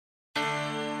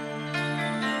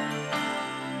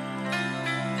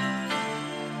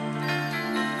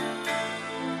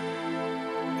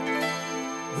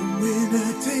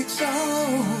takes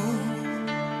all.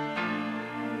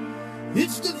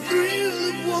 It's the thrill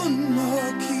of one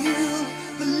more kill,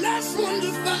 the last one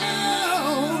to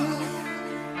fall.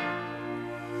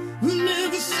 Who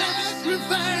never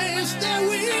sacrifice their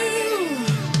will.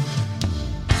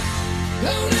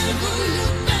 Don't ever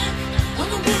look back on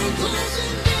the world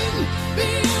closing in. Be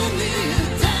on the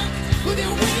attack with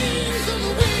your wings on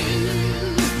the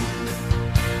wind.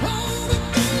 All the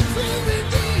things will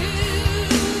begin.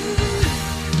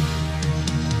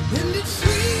 And it's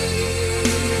sweet,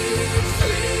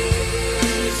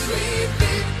 sweet, sweet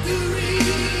victory.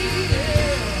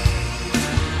 Yeah.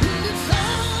 And it's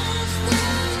ours for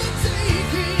the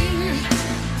taking.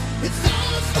 It's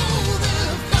ours for the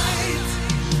fight.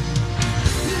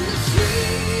 And it's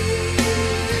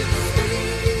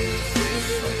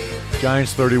sweet,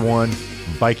 Giants 31,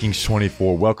 Vikings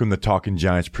 24. Welcome to Talking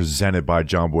Giants, presented by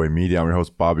John Boy Media. I'm your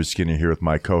host, Bobby Skinner, here with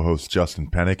my co-host, Justin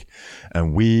Pennick,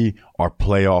 and we are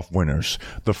playoff winners.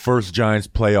 The first Giants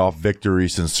playoff victory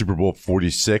since Super Bowl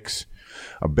 46.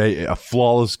 A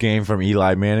flawless game from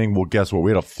Eli Manning. Well, guess what? We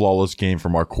had a flawless game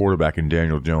from our quarterback in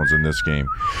Daniel Jones in this game.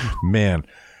 Man,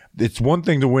 it's one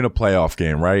thing to win a playoff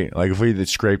game, right? Like, if we had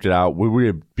scraped it out, would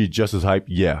we be just as hyped?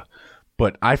 Yeah.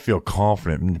 But I feel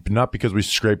confident, not because we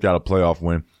scraped out a playoff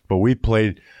win, but we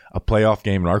played a playoff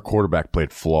game and our quarterback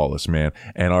played flawless, man.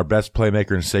 And our best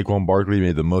playmaker in Saquon Barkley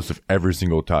made the most of every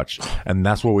single touch. And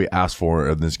that's what we asked for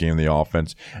in this game, the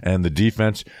offense. And the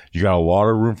defense, you got a lot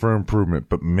of room for improvement.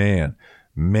 But man,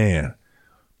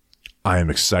 I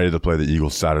am excited to play the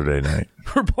Eagles Saturday night.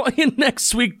 We're playing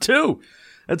next week, too.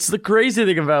 That's the crazy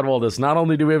thing about all this. Not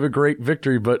only do we have a great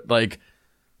victory, but, like,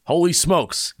 holy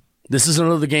smokes. This is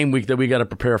another game week that we got to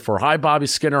prepare for. Hi, Bobby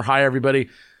Skinner. Hi, everybody.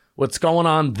 What's going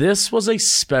on? This was a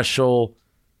special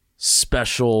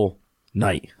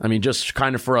night. I mean, just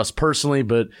kind of for us personally,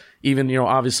 but even,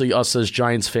 obviously us as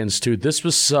Giants fans too. This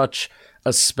was such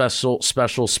a special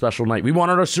night. We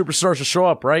wanted our superstars to show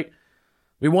up, right?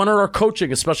 We wanted our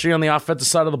coaching, especially on the offensive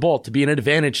side of the ball, to be an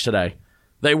advantage today.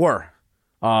 They were.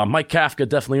 Mike Kafka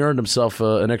definitely earned himself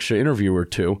an extra interview or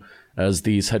two as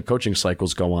these head coaching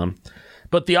cycles go on.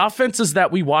 But the offenses that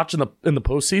we watch in the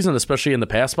postseason, especially in the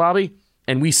past, Bobby,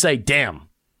 and we say, damn,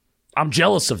 I'm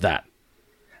jealous of that.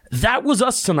 That was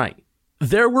us tonight.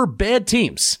 There were bad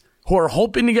teams who are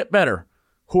hoping to get better,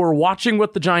 who are watching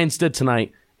what the Giants did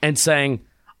tonight and saying,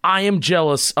 I am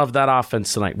jealous of that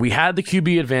offense tonight. We had the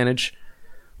QB advantage.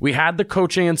 We had the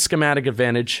coaching and schematic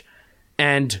advantage.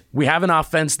 And we have an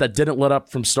offense that didn't let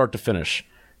up from start to finish.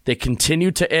 They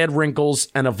continued to add wrinkles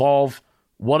and evolve.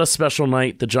 What a special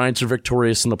night. The Giants are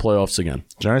victorious in the playoffs again.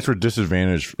 Giants were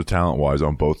disadvantaged talent-wise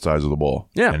on both sides of the ball.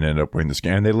 Yeah. And ended up winning this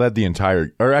game. And they led the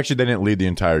entire – or actually, they didn't lead the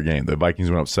entire game. The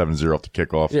Vikings went up 7-0 off the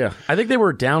kickoff. Yeah. I think they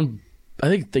were down – I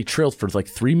think they trailed for like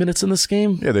 3 minutes in this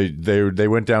game. Yeah, they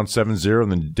went down 7-0,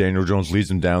 and then Daniel Jones leads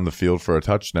them down the field for a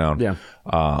touchdown. Yeah.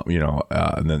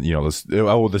 And then, that was the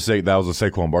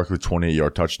Saquon Barkley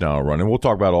 28-yard touchdown run. And we'll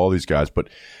talk about all these guys, but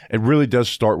it really does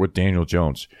start with Daniel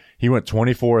Jones. He went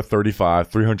 24-35,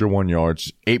 301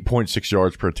 yards, 8.6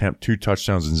 yards per attempt, 2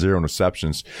 touchdowns and 0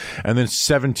 interceptions, and then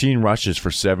 17 rushes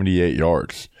for 78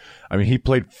 yards. I mean, he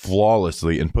played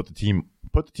flawlessly and put the team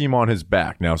on his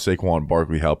back. Now, Saquon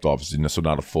Barkley helped, obviously, so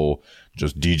not a full,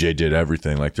 just DJ did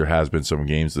everything. Like, there has been some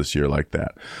games this year like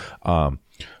that.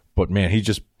 But, man, he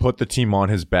just put the team on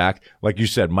his back. Like you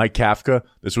said, Mike Kafka,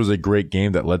 this was a great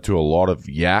game that led to a lot of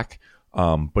yak.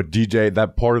 But DJ,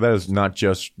 that part of that is not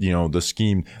just, the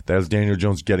scheme. That is Daniel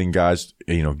Jones getting guys,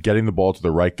 getting the ball to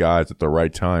the right guys at the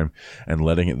right time and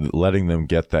letting them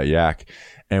get that yak.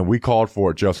 And we called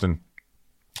for it, Justin.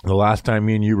 The last time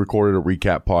me and you recorded a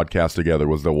recap podcast together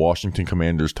was the Washington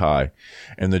Commanders tie,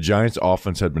 and the Giants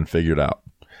offense had been figured out.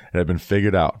 It had been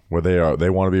figured out where they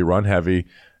want to be run heavy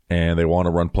and they want to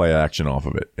run play action off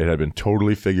of it. It had been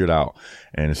totally figured out.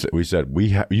 And we said,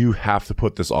 you have to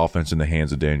put this offense in the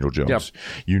hands of Daniel Jones. Yep.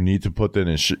 You need to put that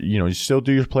in, you still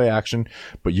do your play action,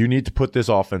 but you need to put this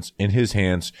offense in his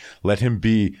hands. Let him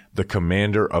be the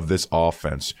commander of this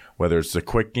offense. Whether it's the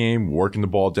quick game, working the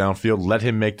ball downfield, let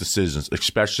him make decisions,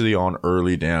 especially on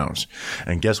early downs.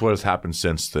 And guess what has happened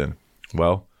since then?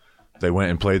 Well, they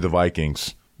went and played the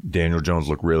Vikings. Daniel Jones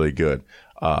looked really good.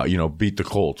 Beat the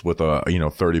Colts with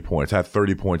 30 points. Had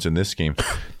 30 points in this game.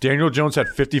 Daniel Jones had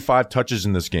 55 touches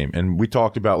in this game. And we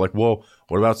talked about, what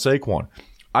about Saquon?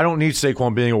 I don't need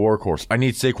Saquon being a workhorse. I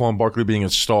need Saquon Barkley being a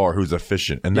star who's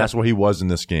efficient. And that's what he was in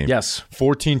this game. Yes.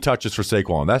 14 touches for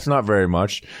Saquon. That's not very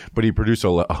much, but he produced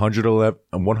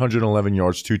 111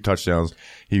 yards, 2 touchdowns.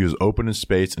 He was open in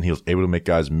space, and he was able to make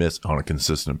guys miss on a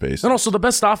consistent basis. And also, the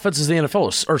best offenses in the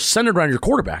NFL are centered around your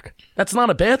quarterback. That's not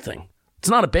a bad thing. It's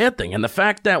not a bad thing. And the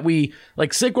fact that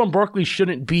Saquon Barkley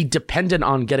shouldn't be dependent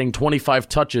on getting 25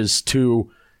 touches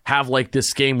to have like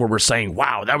this game where we're saying,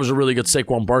 wow, that was a really good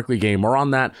Saquon Barkley game, or on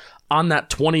that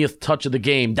 20th touch of the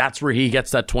game, that's where he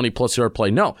gets that 20-plus yard play.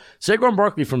 No, Saquon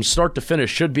Barkley from start to finish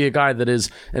should be a guy that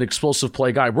is an explosive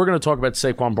play guy. We're going to talk about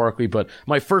Saquon Barkley, but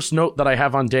my first note that I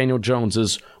have on Daniel Jones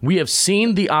is we have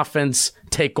seen the offense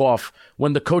take off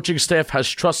when the coaching staff has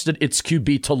trusted its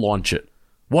QB to launch it.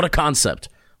 What a concept.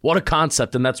 What a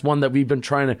concept, and that's one that we've been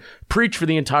trying to preach for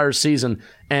the entire season,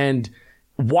 and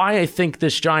why I think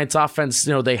this Giants offense,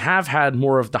 they have had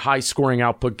more of the high-scoring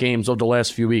output games over the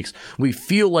last few weeks. We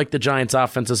feel like the Giants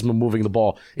offense has been moving the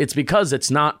ball. It's because it's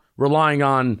not relying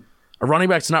on a running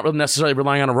back. It's not really necessarily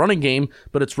relying on a running game,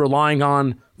 but it's relying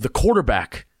on the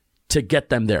quarterback to get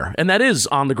them there. And that is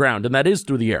on the ground, and that is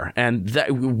through the air. And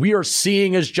that we are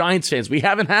seeing as Giants fans, we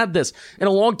haven't had this in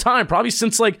a long time, probably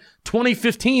since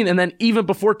 2015, and then even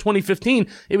before 2015,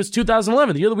 it was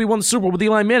 2011, the year that we won the Super Bowl with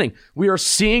Eli Manning. We are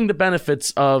seeing the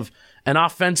benefits of an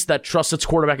offense that trusts its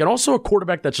quarterback, and also a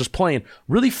quarterback that's just playing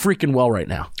really freaking well right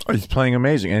now. He's playing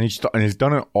amazing, and he's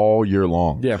done it all year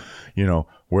long. Yeah.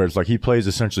 Where it's like he plays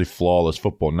essentially flawless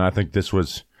football, and I think this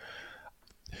was...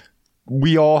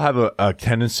 We all have a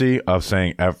tendency of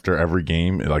saying after every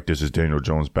game, like, this is Daniel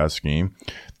Jones' best game.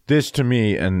 This, to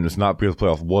me, and it's not because of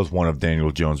playoff, was one of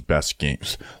Daniel Jones' best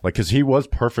games. Because he was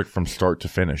perfect from start to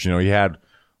finish. We had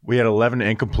 11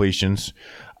 incompletions,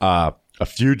 a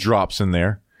few drops in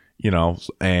there,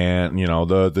 and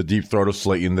the deep throw to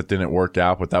Slayton that didn't work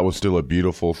out, but that was still a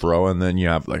beautiful throw. And then you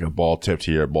have like a ball tipped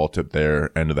here, ball tipped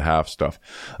there, end of the half stuff.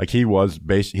 Like he was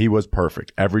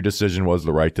perfect. Every decision was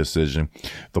the right decision.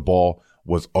 The ball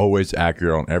was always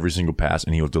accurate on every single pass,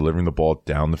 and he was delivering the ball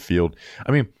down the field.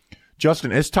 I mean,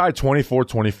 Justin, it's tied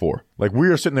 24-24. Like, we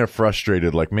are sitting there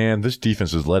frustrated, like, man, this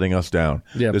defense is letting us down.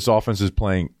 Yep. This offense is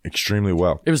playing extremely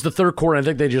well. It was the third quarter, and I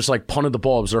think they just punted the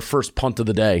ball. It was their first punt of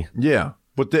the day. Yeah.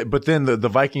 But then the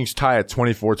Vikings tie at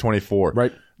 24-24.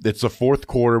 Right. It's the fourth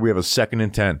quarter. We have a 2nd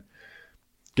and 10.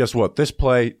 Guess what? This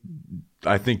play,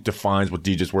 I think, defines what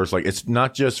DJ's works like. It's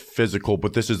not just physical,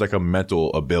 but this is like a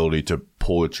mental ability to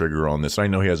pull the trigger on this. I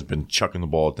know he hasn't been chucking the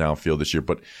ball downfield this year,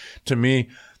 but to me,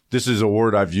 this is a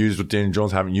word I've used with Daniel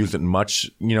Jones. Haven't used it much,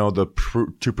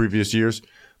 the 2 previous years.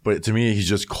 But to me, he's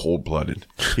just cold-blooded.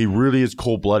 He really is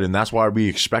cold-blooded, and that's why we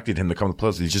expected him to come to the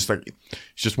playoffs. He's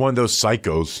just one of those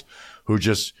psychos who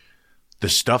just, the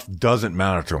stuff doesn't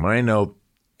matter to him. And I know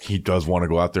he does want to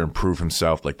go out there and prove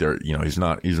himself. Like, he's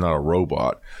not a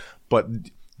robot. But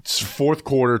it's fourth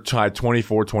quarter, tied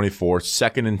 24-24,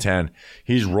 2nd and 10.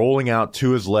 He's rolling out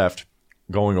to his left,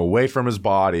 going away from his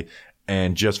body,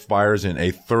 and just fires in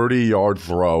a 30-yard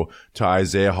throw to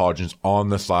Isaiah Hodgins on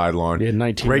the sideline.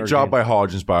 Great job by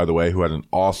Hodgins, by the way, who had an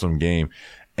awesome game,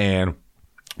 and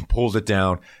pulls it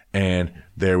down, and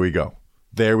there we go.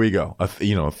 There we go.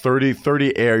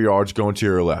 30 air yards going to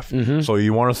your left. Mm-hmm. So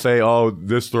you want to say, oh,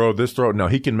 this throw. No,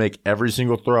 he can make every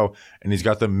single throw, and he's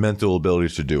got the mental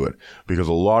ability to do it, because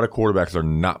a lot of quarterbacks are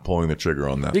not pulling the trigger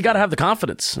on that. You got to have the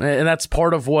confidence, and that's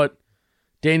part of what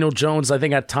Daniel Jones, I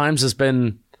think, at times has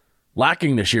been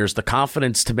lacking this year, is the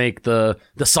confidence to make the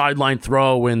sideline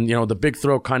throw and, the big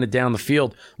throw kind of down the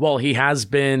field. Well, he has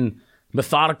been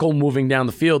methodical moving down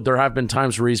the field. There have been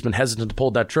times where he's been hesitant to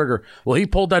pull that trigger. Well, he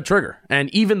pulled that trigger.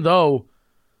 And even though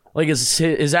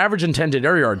his average intended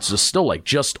air yards is still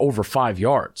just over 5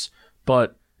 yards,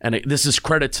 but, and this is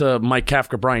credit to Mike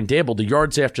Kafka, Brian Dable, the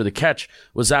yards after the catch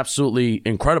was absolutely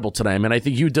incredible today. I mean, I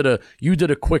think you did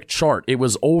a quick chart. It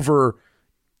was over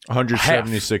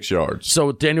 176 half. yards.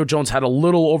 So Daniel Jones had a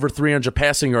little over 300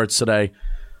 passing yards today.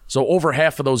 So over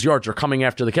half of those yards are coming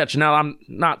after the catch. Now, I'm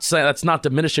not saying that's not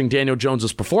diminishing Daniel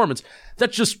Jones' performance.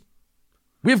 That's just,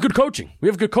 we have good coaching. We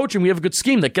have good coaching. We have a good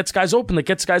scheme that gets guys open, that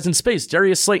gets guys in space.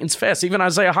 Darius Slayton's fast. Even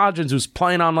Isaiah Hodgins, who's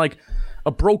playing on a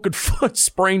broken foot,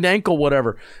 sprained ankle,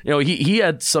 whatever. He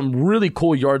had some really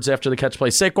cool yards after the catch play.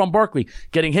 Saquon Barkley,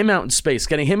 getting him out in space,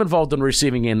 getting him involved in the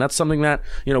receiving game. That's something that,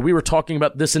 we were talking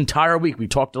about this entire week. We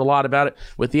talked a lot about it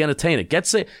with the entertainment.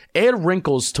 Add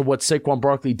wrinkles to what Saquon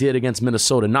Barkley did against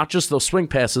Minnesota. Not just those swing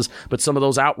passes, but some of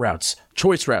those out routes,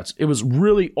 choice routes. It was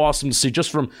really awesome to see,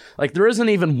 just from, there isn't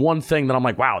even one thing that I'm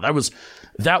like, wow, that was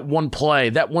that one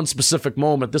play, that one specific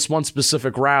moment, this one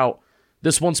specific route.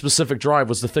 This one specific drive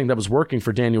was the thing that was working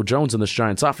for Daniel Jones in this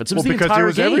Giants offense. It was the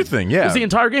entire game. Everything, yeah. It was the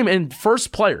entire game. And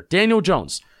first player, Daniel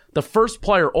Jones, the first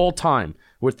player all time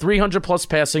with 300-plus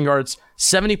passing yards,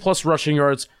 70-plus rushing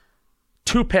yards,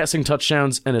 2 passing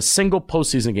touchdowns, and a single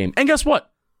postseason game. And guess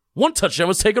what? One touchdown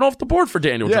was taken off the board for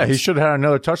Daniel Jones. Yeah, he should have had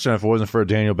another touchdown if it wasn't for a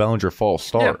Daniel Bellinger false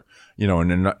start. Yeah.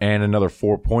 And another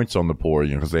 4 points on the board,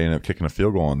 because they ended up kicking a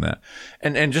field goal on that.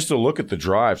 And just to look at the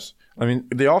drives, I mean,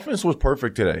 the offense was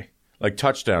perfect today. Like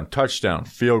touchdown,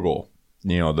 field goal,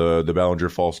 the Bellinger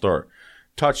false start,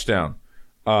 touchdown,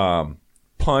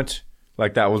 punt.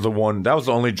 Like that was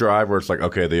the only drive where it's like,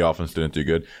 okay, the offense didn't do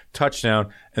good.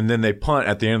 Touchdown, and then they punt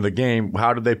at the end of the game.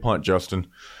 How did they punt, Justin?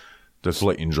 The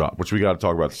Slayton drop, which we got to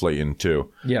talk about Slayton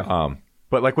too. Yeah.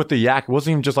 But like with the yak, it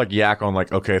wasn't even just like yak on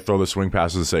like, okay, throw the swing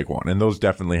passes to Saquon. And those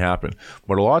definitely happened.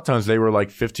 But a lot of times they were like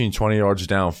 15, 20 yards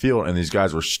downfield, and these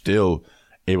guys were still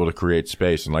able to create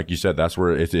space. And like you said, that's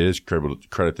where it is credit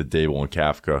to Dable and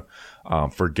Kafka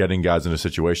for getting guys in a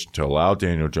situation to allow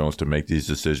Daniel Jones to make these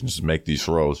decisions, make these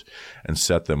throws, and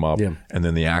set them up. Yeah. And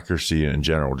then the accuracy in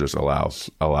general just allows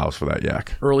for that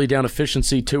yak. Early down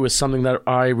efficiency, too, is something that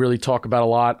I really talk about a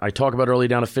lot. I talk about early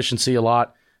down efficiency a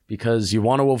lot because you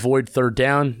want to avoid third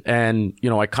down. And,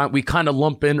 we kind of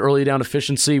lump in early down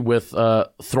efficiency with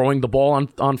throwing the ball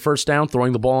on first down,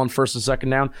 throwing the ball on first and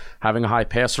second down, having a high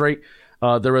pass rate.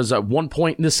 There was at one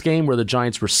point in this game where the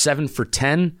Giants were 7 for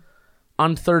 10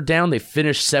 on third down. They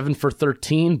finished 7 for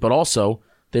 13, but also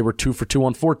they were 2 for 2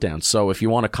 on fourth down. So if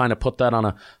you want to kind of put that on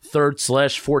a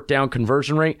third/fourth down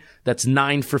conversion rate, that's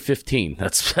 9 for 15.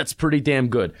 That's pretty damn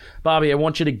good. Bobby, I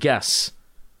want you to guess.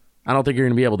 I don't think you're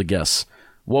going to be able to guess.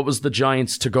 What was the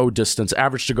Giants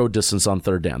average to go distance on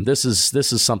third down? This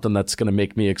is something that's going to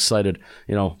make me excited,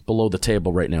 below the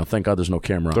table right now. Thank God there's no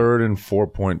camera on. 3rd and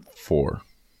 4.4.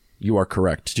 You are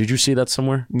correct. Did you see that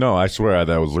somewhere? No, I swear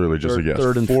that was literally just a guess.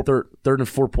 Third and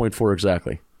 4.4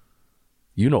 exactly.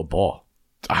 You know ball.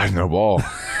 I know ball.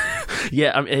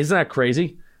 Yeah, I mean, isn't that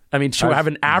crazy? I mean, to have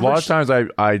an average... A lot of times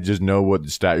I just know what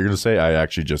stat you're going to say. I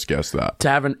actually just guessed that. To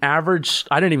have an average...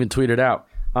 I didn't even tweet it out.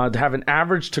 To have an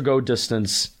average to-go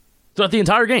distance throughout the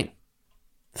entire game.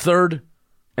 3rd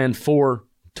and 4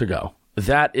 to go.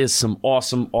 That is some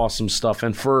awesome, awesome stuff.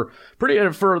 And for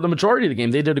the majority of the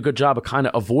game, they did a good job of kind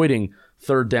of avoiding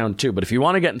third down too. But if you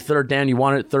want to get in third down, you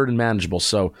want it third and manageable.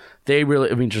 So they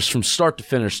really, just from start to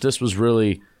finish, this was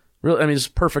really, it's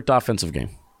a perfect offensive game.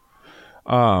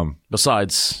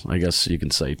 Besides, I guess you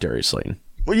can say Darius Slayton.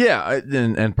 Well, yeah,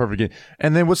 and perfect game.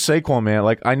 And then with Saquon, man,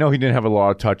 like I know he didn't have a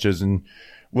lot of touches, and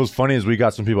what's funny is we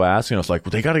got some people asking us, like,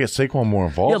 well, they got to get Saquon more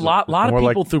involved. Yeah, a lot of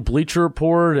people through Bleacher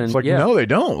Report. And it's like, no, they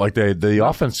don't. Like, the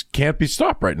offense can't be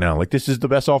stopped right now. Like, this is the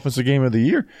best offensive game of the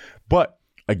year. But,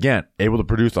 again, able to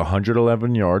produce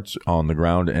 111 yards on the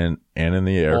ground and in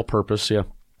the air. All purpose, yeah.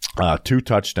 2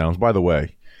 touchdowns. By the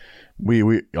way,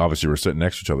 we obviously were sitting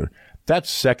next to each other. That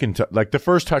second, like the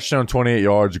first touchdown, 28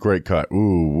 yards, great cut.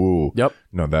 Ooh. Yep.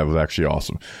 No, that was actually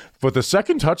awesome. But the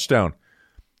second touchdown,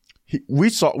 we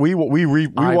watched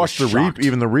the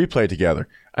replay together.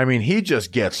 I mean, he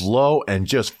just gets low and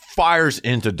just fires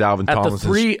into Dalvin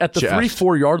Tomlinson's at the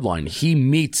 3-4 yard line. He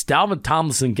meets Dalvin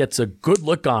Tomlinson, gets a good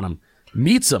look on him,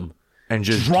 meets him, and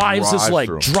just drives his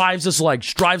legs.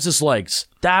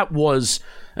 That was,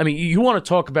 I mean, you want to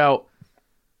talk about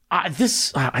I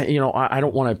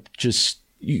don't want to just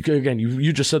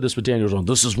you just said this with Daniel Jones.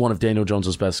 This is one of Daniel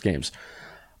Jones's best games.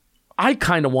 I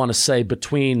kind of want to say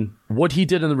between what he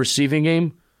did in the receiving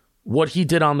game, what he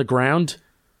did on the ground,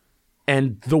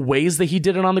 and the ways that he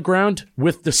did it on the ground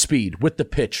with the speed, with the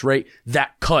pitch, right?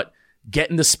 That cut,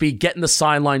 getting the speed, getting the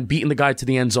sideline, beating the guy to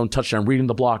the end zone, touchdown, reading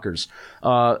the blockers,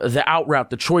 the out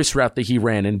route, the choice route that he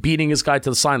ran, and beating his guy to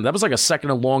the sideline. That was like a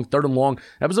 2nd and long, 3rd and long.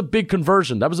 That was a big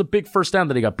conversion. That was a big first down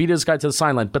that he got, beat his guy to the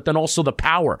sideline. But then also the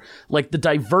power, like the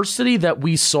diversity that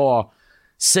we saw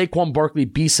Saquon Barkley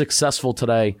be successful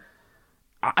today.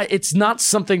 It's not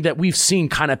something that we've seen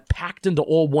kind of packed into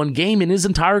all one game in his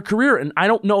entire career. And I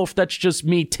don't know if that's just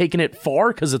me taking it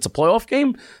far because it's a playoff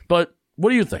game, but what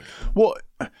do you think? Well,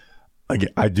 again,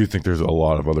 I do think there's a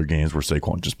lot of other games where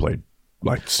Saquon just played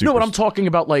like super. No, but I'm talking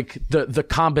about like the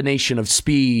combination of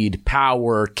speed,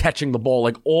 power, catching the ball,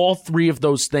 like all 3 of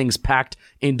those things packed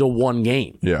into one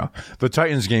game. Yeah. The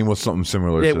Titans game was something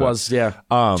similar. It was, yeah.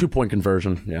 2-point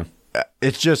conversion, yeah.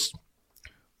 It's just...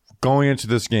 Going into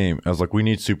this game, I was like, we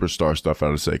need superstar stuff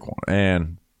out of Saquon.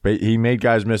 And he made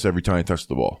guys miss every time he touched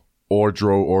the ball. Or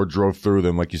drove through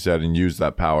them, like you said, and used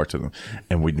that power to them.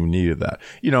 And we needed that.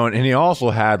 And he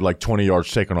also had like 20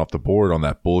 yards taken off the board on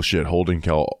that bullshit holding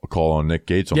call on Nick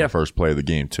Gates on the first play of the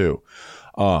game, too.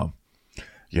 So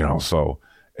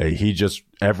he just,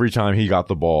 every time he got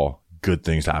the ball, good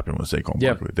things happened with Saquon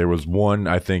Barkley. There was one,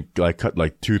 I think, like cut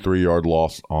like 2-3 yard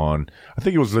loss on, I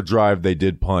think it was the drive they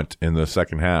did punt in the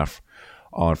second half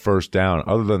on first down.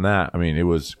 Other than that, I mean, it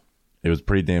was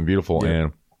pretty damn beautiful.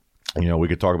 And We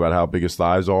could talk about how big his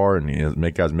thighs are and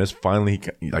make guys miss. Finally,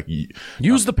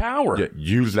 use the power.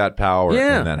 Use that power,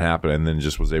 and that happened, and then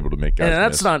just was able to make guys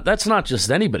miss. That's not just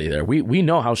anybody there. We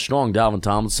know how strong Dalvin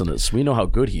Tomlinson is. We know how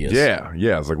good he is. Yeah.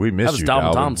 It's like we miss you,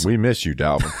 Dalvin Tomlinson. We miss you,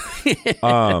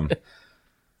 Dalvin.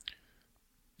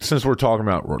 Since we're talking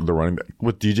about the running back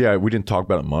with DJ, we didn't talk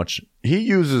about it much. He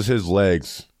uses his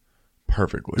legs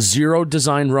perfectly. 0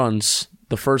 design runs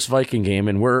the first Viking game,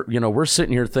 and we're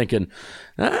sitting here thinking,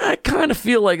 I kind of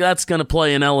feel like that's going to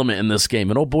play an element in this game,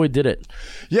 and oh boy, did it.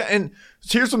 Yeah, and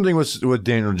here's something with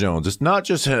Daniel Jones. It's not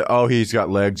just he's got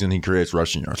legs and he creates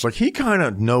rushing yards. Like he kind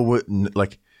of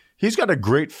he's got a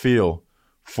great feel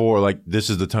for like this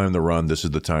is the time to run, this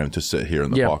is the time to sit here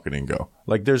in the pocket and go.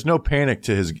 Like there's no panic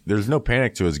to his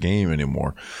game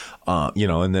anymore.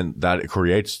 And then that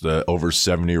creates the over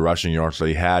 70 rushing yards that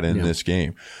he had in this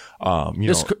game.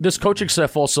 This coaching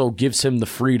staff also gives him the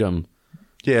freedom.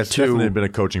 Yeah, it's definitely been a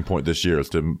coaching point this year is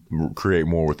to create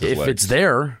more with his legs.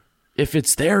 If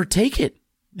it's there, take it.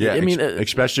 Yeah,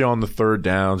 especially on the third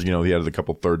downs. He had a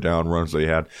couple third down runs that he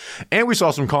had, and we saw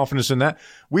some confidence in that.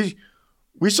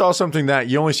 We saw something that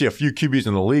you only see a few QBs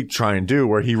in the league try and do,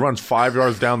 where he runs 5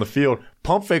 yards down the field,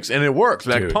 pump fakes, and it works.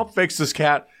 Like pump fakes this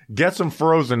cat, gets him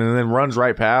frozen, and then runs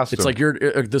right past him. It's like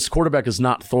this quarterback is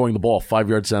not throwing the ball 5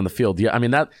 yards down the field. Yeah, I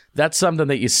mean that's something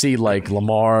that you see like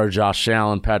Lamar, Josh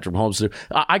Allen, Patrick Mahomes do.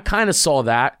 I kind of saw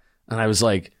that, and I was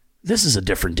like, this is a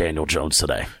different Daniel Jones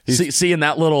today. Seeing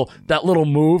that little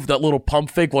move, that little pump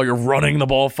fake while you're running the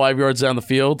ball 5 yards down the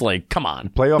field, like, come on.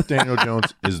 Playoff Daniel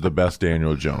Jones is the best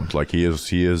Daniel Jones. Like he is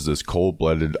this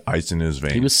cold-blooded ice in his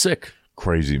veins. He was sick.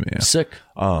 Crazy, man. Sick.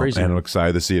 Crazy. And I'm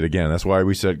excited to see it again. That's why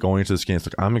we said going into this game, it's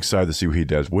like, I'm excited to see what he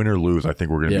does. Win or lose, I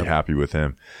think we're going to be happy with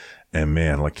him. And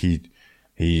man, like he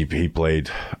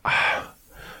played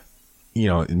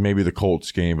maybe the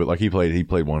Colts game, but like he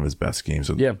played one of his best games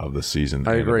of the season.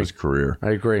 I agree. Of his career. I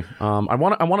agree. I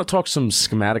want to talk some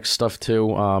schematic stuff too.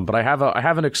 But I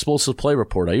have an explosive play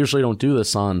report. I usually don't do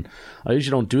this on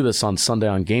Sunday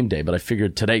on game day, but I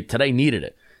figured today needed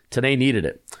it. Today needed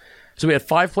it. So we had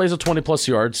 5 plays of 20-plus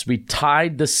yards. We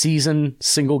tied the season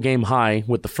single-game high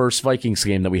with the first Vikings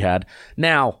game that we had.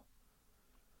 Now,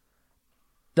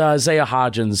 the Isaiah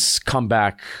Hodgins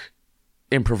comeback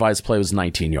improvised play was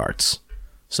 19 yards.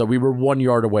 So we were 1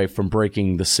 yard away from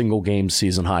breaking the single-game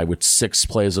season high with 6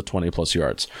 plays of 20-plus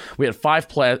yards. We had 5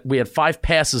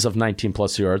 passes of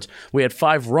 19-plus yards. We had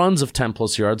 5 runs of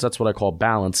 10-plus yards. That's what I call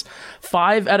balance.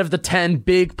 5 out of the 10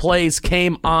 big plays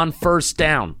came on first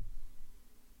down.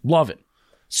 Love it.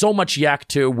 So much yak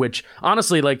too, which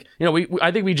honestly,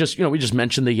 I think we just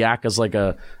mentioned the yak as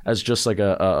just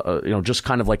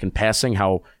kind of like in passing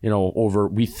how,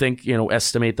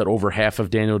 estimate that over half of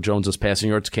Daniel Jones's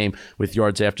passing yards came with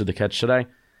yards after the catch today.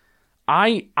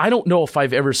 I don't know if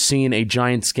I've ever seen a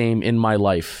Giants game in my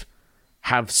life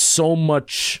have so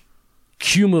much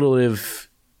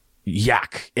cumulative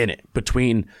yak in it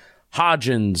between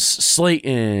Hodgins,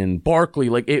 Slayton, Barkley.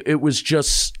 Like it was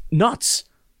just nuts.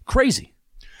 Crazy.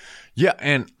 Yeah,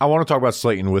 and I want to talk about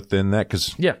Slayton within that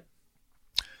because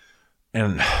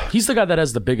and he's the guy that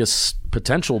has the biggest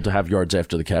potential to have yards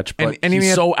after the catch, but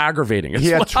he's so aggravating. He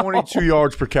had 22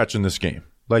 yards per catch in this game.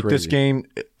 Like Crazy. This game,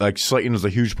 like Slayton is a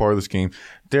huge part of this game.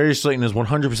 Darius Slayton is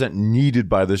 100% needed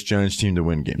by this Giants team to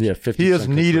win games. Yeah, 50%. He is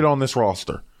needed on this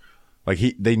roster. Like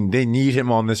they need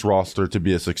him on this roster to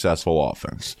be a successful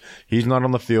offense. He's not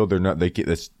on the field.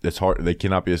 It's hard. They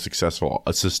cannot be a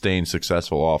sustained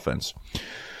successful offense.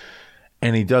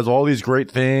 And he does all these great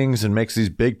things and makes these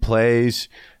big plays.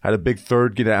 Had a big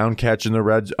third down catch in the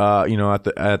red,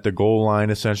 at the goal line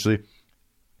essentially.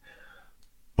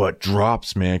 But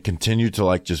drops, man, continue to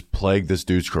like just plague this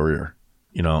dude's career.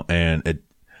 And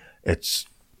it's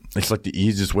like the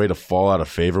easiest way to fall out of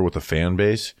favor with the fan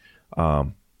base.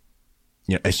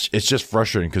 It's just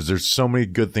frustrating because there's so many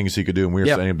good things he could do. And we were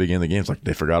saying at the beginning of the game, it's like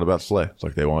they forgot about Slay. It's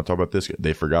like they want to talk about this guy.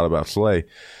 They forgot about Slay.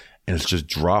 And it's just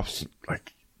drops.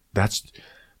 Like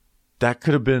that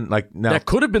could have been like now. That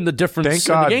could have been the difference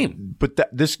in the game. But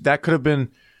that could have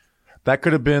been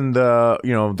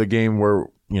the game where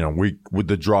we with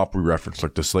the drop we referenced,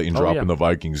 like the Slayton drop in the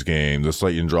Vikings game, the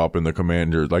Slayton drop in the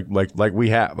Commanders, like we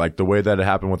have, like the way that it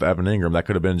happened with Evan Ingram. That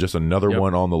could have been just another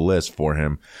one on the list for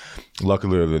him.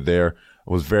 Luckily they're there.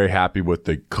 I was very happy with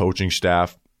the coaching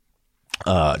staff.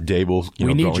 Dable,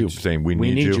 we need you. Saying we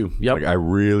need you. Yep. Like I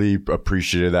really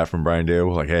appreciated that from Brian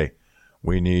Dable. Like, hey,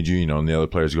 we need you. And the other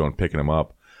players going picking him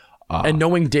up. And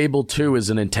knowing Dable too is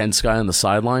an intense guy on the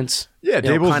sidelines. Yeah,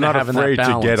 Dable's not afraid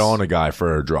to get on a guy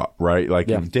for a drop, right? Like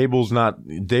Dable's not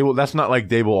Dable. That's not like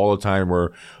Dable all the time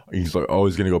where he's like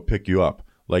always going to go pick you up.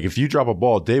 Like if you drop a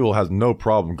ball, Dable has no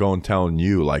problem going telling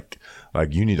you like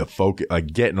you need to focus, like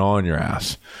getting on your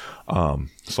ass.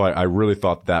 So I really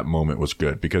thought that moment was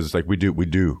good because it's like we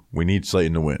need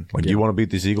Slayton to win. Like you want to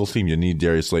beat this Eagles team, you need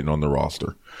Darius Slayton on the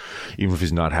roster, even if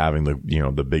he's not having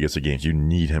the biggest of games. You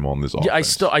need him on this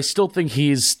offense. Yeah, I still think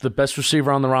he's the best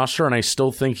receiver on the roster, and I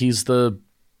still think he's the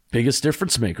biggest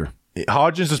difference maker.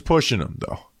 Hodgins is pushing him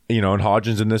though. And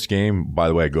Hodgins in this game, by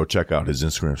the way, go check out his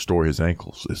Instagram story. His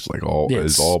ankles, it's like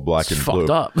it's all black and blue. Fucked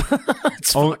up.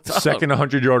 It's fucked up. Second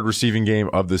 100-yard receiving game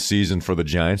of the season for the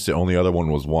Giants. The only other one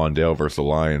was Wandale versus the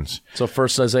Lions. So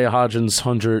first Isaiah Hodgins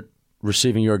 100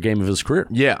 receiving yard game of his career.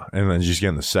 Yeah, and then just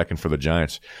getting the second for the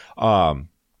Giants.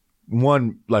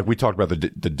 One, like we talked about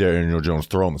the Daniel Jones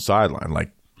throw on the sideline,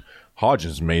 like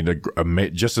Hodgins made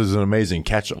just as an amazing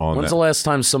catch on When's that. the last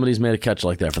time somebody's made a catch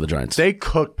like that for the Giants? They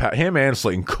cooked him and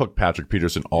Slayton cooked Patrick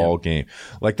Peterson all game.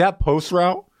 Like that post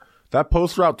route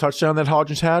touchdown that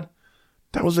Hodgins had,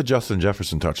 that was a Justin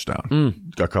Jefferson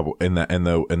touchdown. A couple in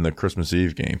the Christmas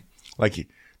Eve game. Like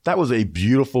that was a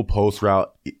beautiful post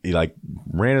route. He like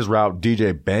ran his route.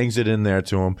 DJ bangs it in there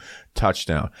to him.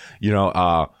 Touchdown.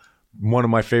 One of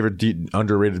my favorite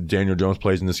underrated Daniel Jones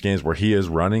plays in this game is where he is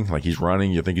running. Like he's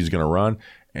running, you think he's going to run,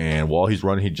 and while he's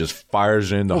running, he just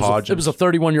fires into Hodgins. It was a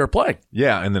 31-yard play.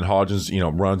 Yeah, and then Hodgins,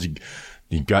 runs.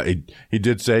 He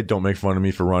did say, "Don't make fun of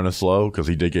me for running slow," because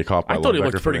he did get caught by. I thought he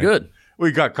looked pretty good. Well,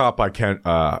 he got caught by Kendricks,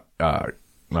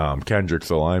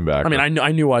 the linebacker. I mean,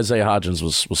 I knew Isaiah Hodgins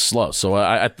was slow, so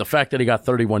the fact that he got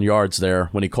 31 yards there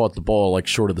when he caught the ball like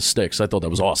short of the sticks, I thought that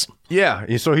was awesome.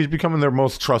 Yeah, so he's becoming their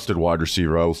most trusted wide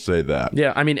receiver. I will say that.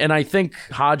 Yeah, I mean, and I think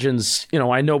Hodgins.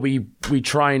 I know we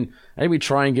try and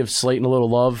give Slayton a little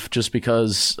love just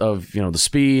because of the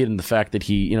speed and the fact that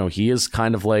he is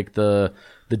kind of like the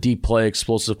deep play,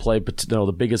 explosive play, but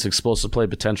the biggest explosive play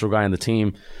potential guy on the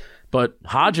team. But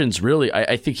Hodgins really,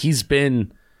 I think he's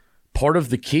been part of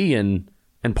the key and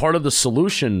part of the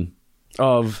solution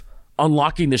of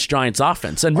unlocking this Giants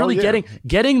offense and really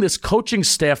getting this coaching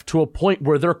staff to a point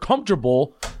where they're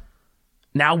comfortable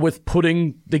now with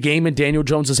putting the game in Daniel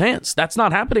Jones's hands. That's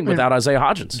not happening without Isaiah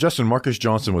Hodgins. Justin, Marcus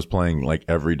Johnson was playing like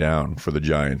every down for the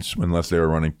Giants unless they were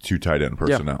running two tight end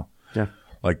personnel. Yeah.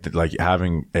 Like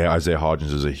having Isaiah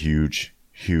Hodgins is a huge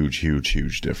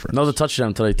difference. Another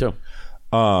touchdown today too.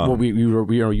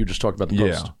 You just talked about the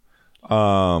post.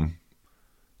 Yeah.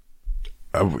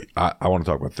 I want to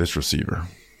talk about this receiver,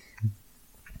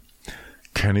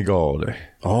 Kenny Golladay.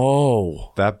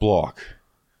 Oh, that block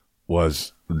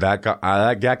was that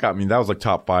got me. That was like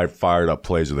top 5 fired up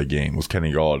plays of the game. Was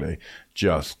Kenny Golladay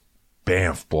just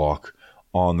bamf block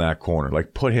on that corner,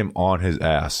 like put him on his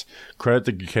ass. Credit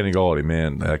to Kenny Golladay,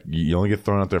 man. Like, you only get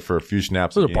thrown out there for a few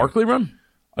snaps. Was it a Barkley run?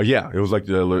 Yeah, it was like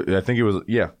I think it was.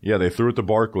 Yeah. They threw it to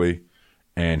Barkley.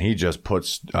 And he just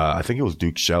puts, I think it was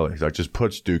Duke Shelley. Like just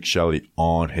puts Duke Shelley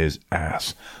on his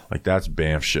ass. Like that's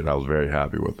Bamf shit. I was very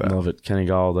happy with that. Love it, Kenny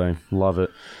Golladay. Love it.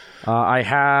 I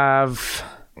have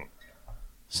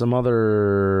some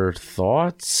other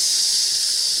thoughts,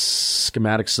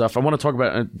 schematic stuff. I want to talk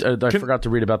about. I forgot to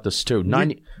read about this too.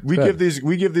 We give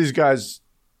these guys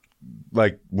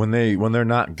like when they're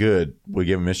not good, we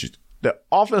give them issues. The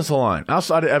offensive line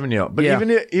outside of Evan Neal, but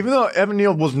even though Evan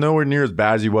Neal was nowhere near as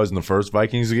bad as he was in the first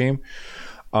Vikings game,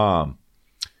 and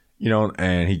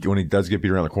when he does get beat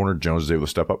around the corner, Jones is able to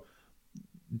step up.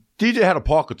 DJ had a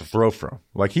pocket to throw from.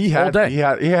 Like he had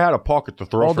a pocket to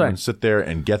throw from and sit there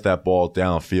and get that ball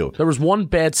downfield. There was one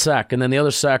bad sack, and then the other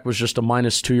sack was just a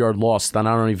minus 2-yard loss that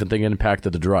I don't even think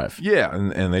impacted the drive. Yeah,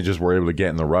 and they just were able to get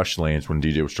in the rush lanes when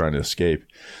DJ was trying to escape.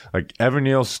 Like Evan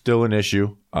Neal's still an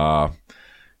issue.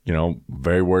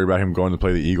 Very worried about him going to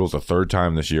play the Eagles a third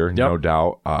time this year, no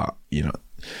doubt.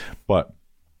 But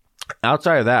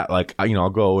outside of that, I'll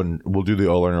go and we'll do the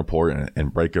O-line report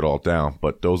and break it all down.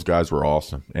 But those guys were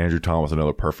awesome. Andrew Thomas,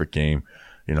 another perfect game.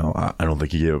 I don't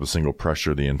think he gave up a single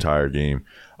pressure the entire game.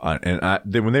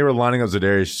 When they were lining up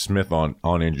Zadarius Smith on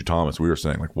Andrew Thomas, we were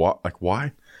saying what? Like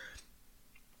why?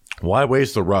 Why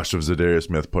waste the rush of Zadarius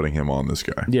Smith putting him on this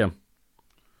guy? Yeah.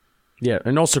 Yeah,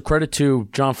 and also credit to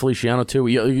John Feliciano too.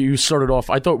 You started off.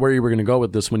 I thought where you were going to go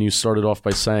with this when you started off by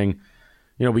saying,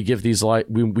 we give these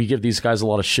guys a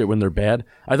lot of shit when they're bad.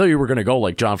 I thought you were going to go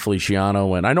like John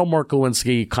Feliciano, and I know Mark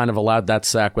Lewinsky kind of allowed that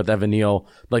sack with Evan Neal,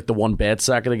 like the one bad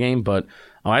sack of the game. But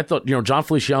I thought John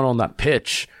Feliciano on that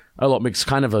pitch, I thought makes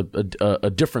kind of a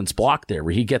difference block there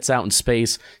where he gets out in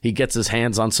space, he gets his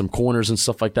hands on some corners and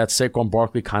stuff like that. Saquon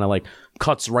Barkley kind of like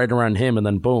cuts right around him, and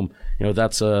then boom,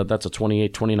 that's a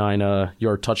 28, 29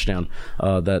 yard touchdown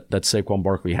that Saquon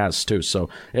Barkley has too. So,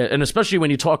 and especially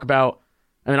when you talk about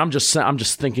I mean, I'm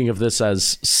just thinking of this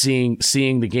as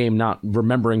seeing the game, not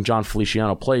remembering John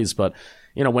Feliciano plays, but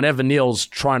when Evan Neal's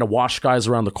trying to wash guys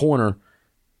around the corner,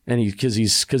 and because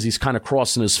he's kind of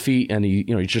crossing his feet, and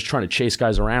he's just trying to chase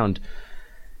guys around.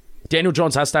 Daniel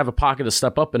Jones has to have a pocket to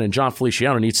step up in, and John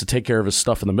Feliciano needs to take care of his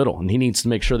stuff in the middle, and he needs to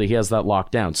make sure that he has that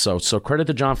locked down. So credit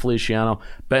to John Feliciano.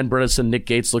 Ben Bredesen, Nick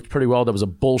Gates looked pretty well. That was a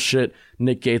bullshit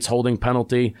Nick Gates holding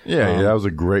penalty. Yeah, that was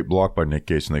a great block by Nick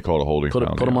Gates, and they called a holding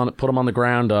penalty. Put him on the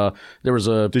ground. There was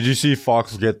a. Did you see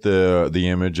Fox get the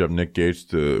image of Nick Gates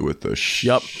with the?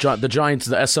 Yep, the Giants,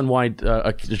 the SNY,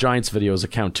 the Giants videos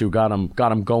account too got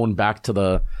him going back to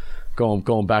the.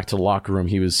 Going back to the locker room,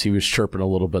 he was chirping a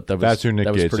little bit. That's who Nick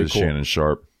Gates is. Cool. Shannon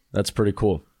Sharp. That's pretty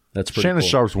cool. Shannon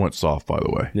Sharp's went soft, by the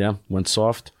way. Yeah, went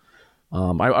soft.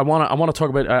 I want to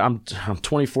talk about. I'm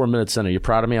 24 minutes in. Are you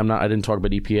proud of me? I didn't talk about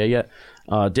EPA yet.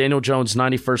 Daniel Jones,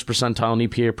 91st percentile in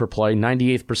EPA per play,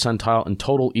 98th percentile in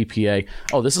total EPA.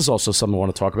 Oh, this is also something I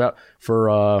want to talk about.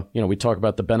 We talk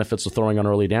about the benefits of throwing on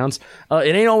early downs.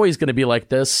 It ain't always going to be like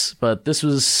this, but this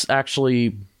was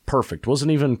actually perfect.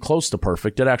 Wasn't even close to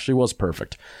perfect. It actually was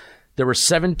perfect. There were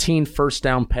 17 first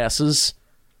down passes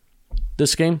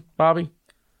this game, Bobby.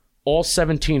 All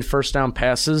 17 first down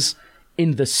passes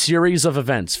in the series of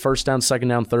events, first down, second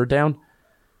down, third down.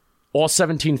 All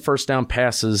 17 first down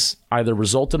passes either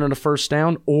resulted in a first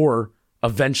down or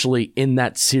eventually in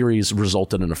that series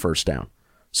resulted in a first down.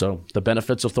 So the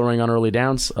benefits of throwing on early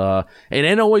downs, it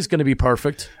ain't always going to be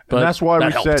perfect. But and that's why we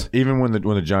helped. said even when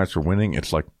the Giants were winning,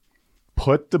 it's like,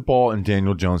 put the ball in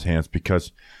Daniel Jones' hands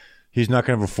because he's not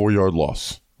going to have a 4-yard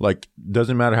loss. Like,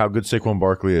 doesn't matter how good Saquon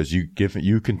Barkley is.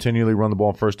 You continually run the ball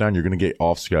on first down, you're going to get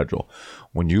off schedule.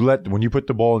 When you put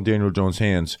the ball in Daniel Jones'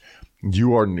 hands,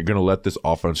 you are going to let this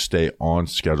offense stay on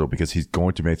schedule because he's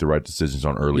going to make the right decisions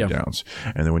on early downs.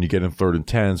 And then when you get in 3rd and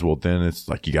 10s, well, then it's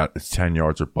like it's 10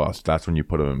 yards or bust. That's when you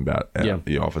put him in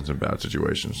the offense in bad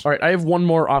situations. All right, I have one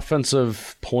more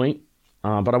offensive point,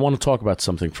 but I want to talk about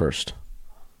something first.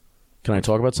 Can I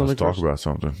talk about something? Let's talk about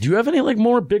something. Do you have any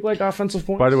more big offensive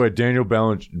points? By the way, Daniel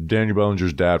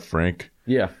Bellinger's dad, Frank,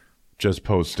 just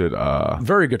posted.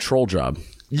 Very good troll job.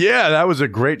 Yeah, that was a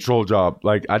great troll job.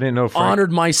 Like, I didn't know Frank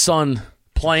honored my son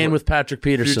playing with Patrick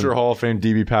Peterson, future Hall of Fame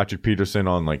DB Patrick Peterson,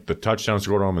 on like the touchdown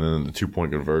scored on him and then the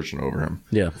 2-point conversion over him.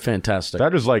 Yeah, fantastic.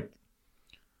 That is like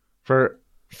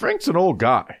Frank's an old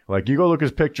guy. Like, you go look at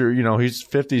his picture. He's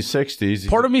 50s, 60s.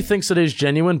 Part of me thinks it is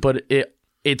genuine, but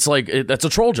it's like that's a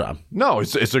troll job. No,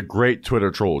 it's a great Twitter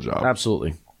troll job.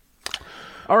 Absolutely.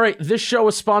 All right, this show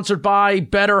is sponsored by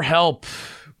BetterHelp.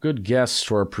 Good guess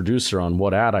to our producer on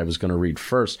what ad I was going to read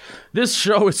first. This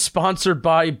show is sponsored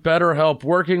by BetterHelp.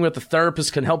 Working with a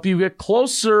therapist can help you get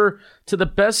closer to the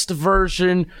best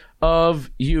version of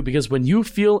you, because when you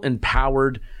feel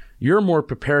empowered, you're more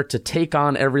prepared to take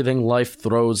on everything life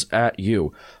throws at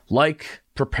you, like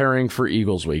preparing for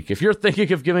Eagles Week. If you're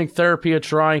thinking of giving therapy a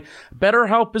try,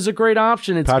 BetterHelp is a great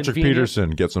option. It's Patrick convenient. Peterson,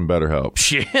 get some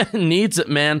BetterHelp. Yeah, needs it,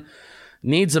 man.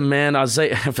 Needs a man.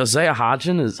 If Isaiah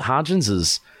Hodgins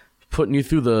is putting you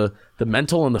through the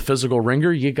mental and the physical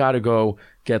ringer, you got to go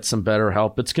get some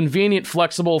BetterHelp. It's convenient,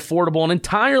 flexible, affordable, and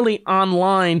entirely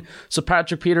online, so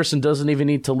Patrick Peterson doesn't even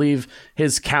need to leave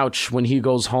his couch when he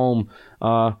goes home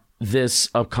this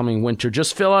upcoming winter.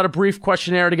 Just fill out a brief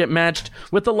questionnaire to get matched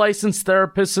with a licensed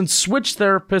therapist and switch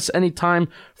therapists anytime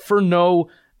for no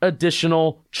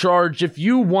additional charge. If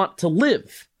you want to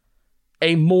live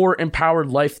a more empowered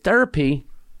life, therapy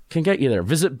can get you there.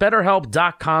 Visit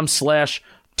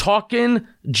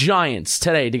BetterHelp.com/TalkinGiants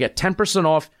today to get 10%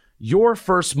 off your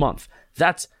first month.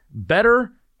 That's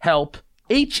BetterHelp,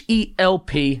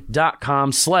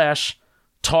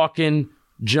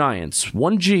 HELP.com/TalkinGiants.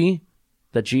 1G.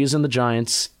 That G is in the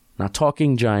Giants, not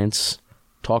Talking Giants,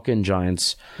 Talking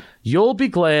Giants. You'll be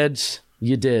glad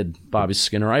you did, Bobby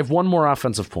Skinner. I have one more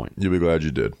offensive point. You'll be glad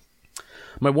you did.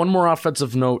 My one more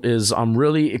offensive note is I'm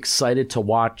really excited to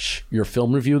watch your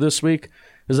film review this week,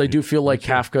 because I do feel like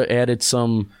Kafka added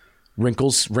some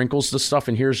wrinkles to stuff,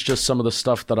 and here's just some of the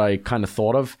stuff that I kind of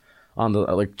thought of on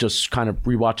the just kind of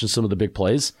rewatching some of the big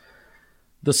plays.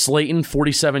 The Slayton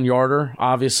 47-yarder,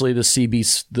 obviously the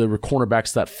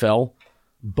cornerbacks that fell.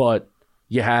 But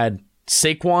you had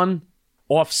Saquon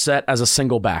offset as a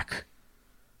single back.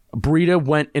 Breida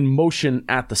went in motion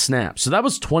at the snap. So that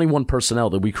was 21 personnel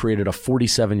that we created a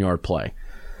 47-yard play.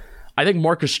 I think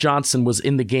Marcus Johnson was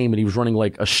in the game and he was running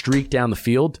like a streak down the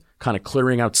field, kind of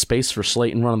clearing out space for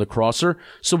Slayton running the crosser.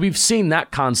 So we've seen that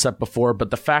concept before,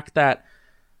 but the fact that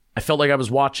I felt like I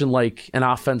was watching like an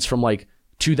offense from like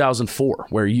 2004,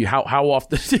 where how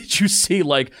often did you see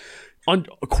like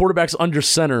quarterbacks under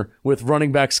center with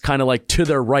running backs kind of like to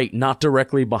their right, not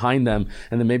directly behind them,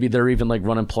 and then maybe they're even like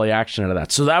running play action out of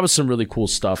that. So that was some really cool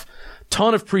stuff.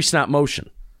 Ton of pre-snap motion.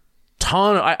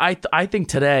 I think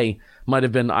today might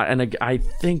have been, and I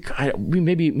think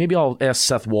maybe I'll ask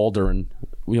Seth Walder, and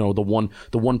the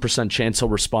 1% chance he'll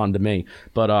respond to me.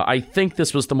 But I think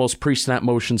this was the most pre-snap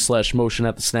motion / motion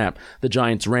at the snap the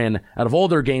Giants ran out of all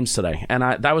their games today, and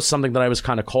that was something that I was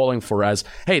kind of calling for as,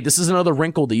 hey, this is another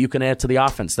wrinkle that you can add to the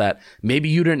offense that maybe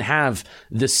you didn't have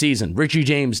this season. Richie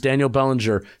James, Daniel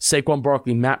Bellinger, Saquon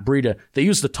Barkley, Matt Breida, they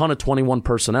used a ton of 21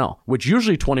 personnel, which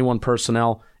usually 21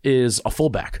 personnel is a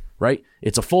fullback, right?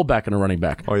 It's a fullback and a running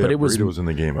back. Oh, yeah, but it was in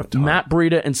the game a ton. Matt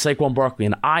Breida and Saquon Barkley,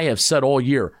 and I have said all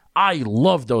year, I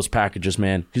love those packages,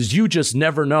 man, because you just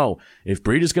never know if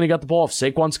Breida's going to get the ball, if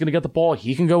Saquon's going to get the ball.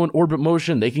 He can go in orbit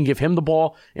motion. They can give him the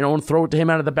ball, and throw it to him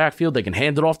out of the backfield. They can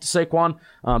hand it off to Saquon.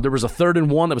 There was a 3rd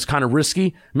and 1 that was kind of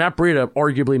risky. Matt Breida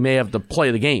arguably may have the play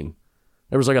of the game.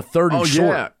 There was like a 3rd and short.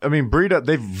 Yeah. I mean, Breida,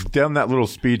 they've done that little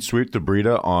speed sweep to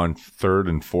Breida on 3rd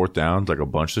and 4th downs like a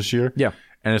bunch this year. Yeah.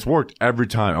 And it's worked every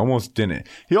time. Almost didn't.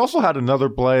 He also had another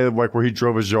play like where he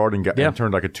drove his yard and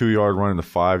turned like a 2-yard run into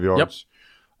 5 yards. Yep.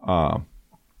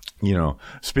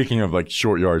 Speaking of like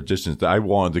short yard distance, I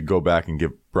wanted to go back and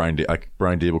give Brian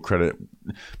Dable credit.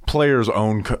 Players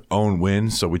own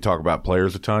wins, so we talk about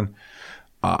players a ton.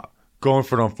 Going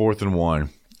for it on 4th and 1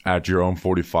 at your own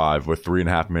 45 with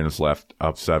 3.5 minutes left,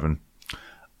 up 7.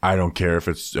 I don't care if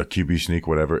it's a QB sneak,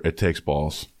 whatever. It takes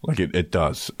balls. Like it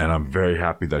does, and I'm very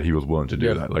happy that he was willing to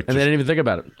do that. Like, and they didn't even think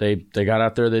about it. They got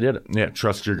out there, they did it. Yeah,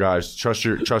 trust your guys.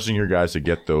 Trusting your guys to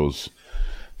get those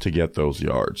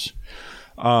yards.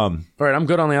 All right, I'm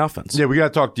good on the offense. Yeah, we got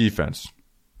to talk defense.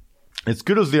 As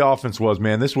good as the offense was,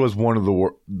 man, this was one of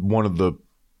the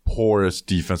poorest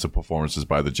defensive performances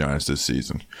by the Giants this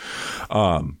season.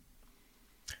 And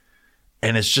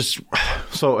it's just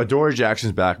so Adoree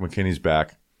Jackson's back, McKinney's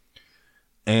back.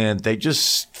 And they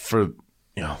just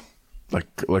like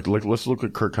let's look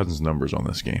at Kirk Cousins' numbers on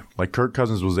this game. Like Kirk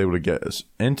Cousins was able to get us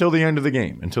until the end of the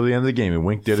game, and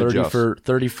Wink did 30 adjust.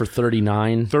 30 for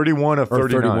 39. 31 of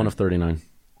 39. 31 of 39.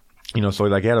 So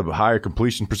like he had a higher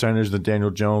completion percentage than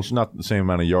Daniel Jones, not the same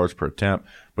amount of yards per attempt,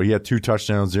 but he had 2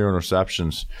 touchdowns, 0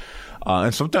 interceptions.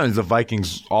 And sometimes the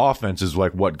Vikings offense is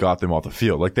like what got them off the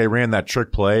field. Like they ran that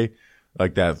trick play,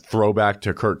 like that throwback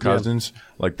to Kirk Cousins. Yeah.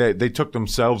 Like they took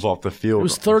themselves off the field. It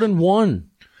was 3rd and 1.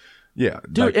 Yeah.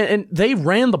 Dude, and they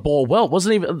ran the ball well. It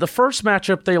wasn't even the first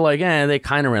matchup they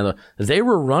kind of ran they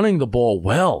were running the ball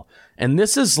well. And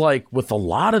this is like with a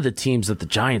lot of the teams that the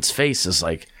Giants face is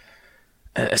like,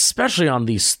 especially on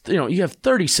these, you have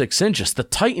 36 inches. The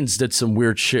Titans did some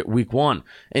weird shit week 1.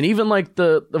 And even like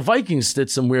the Vikings did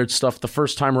some weird stuff the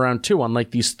first time around too, on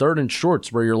like these 3rd and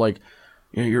shorts where you're like,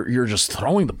 you're just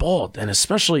throwing the ball. And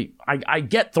especially, I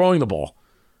get throwing the ball,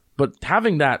 but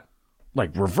having that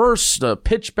like reverse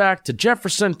pitch back to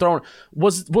Jefferson throwing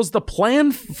was the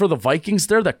plan for the Vikings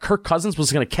there that Kirk Cousins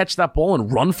was going to catch that ball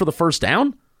and run for the first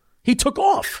down? He took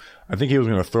off. I think he was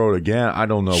going to throw it again. I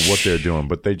don't know what they're doing,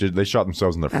 but they shot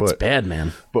themselves in the foot. That's bad,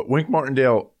 man. But Wink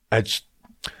Martindale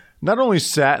not only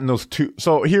sat in those two.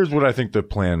 So here's what I think the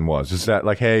plan was: is that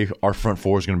like, hey, our front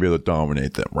four is going to be able to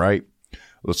dominate them, right?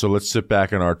 So let's sit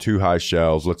back in our 2 high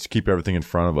shells. Let's keep everything in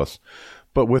front of us.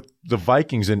 But with the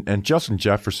Vikings and Justin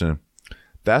Jefferson,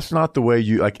 that's not the way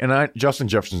you like. And Justin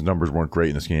Jefferson's numbers weren't great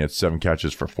in this game. He had 7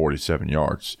 catches for 47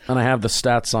 yards. And I have the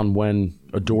stats on when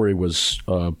Adoree was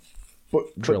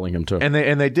trailing him too. And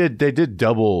they did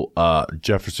double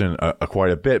Jefferson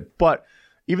quite a bit. But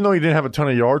even though he didn't have a ton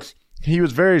of yards, he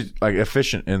was very like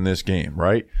efficient in this game,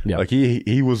 right? Yeah. Like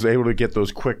he was able to get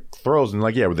those quick throws, and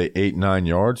like, yeah, were they 8-9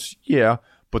 yards? Yeah.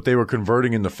 But they were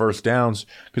converting in the first downs,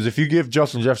 because if you give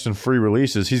Justin Jefferson free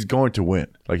releases, he's going to win.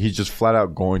 Like, he's just flat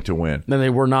out going to win. Then they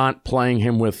were not playing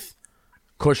him with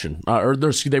cushion, or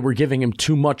they were giving him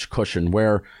too much cushion,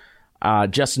 where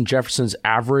Justin Jefferson's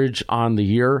average on the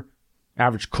year,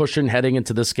 average cushion heading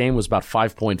into this game was about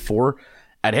 5.4.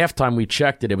 At halftime, we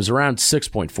checked it. It was around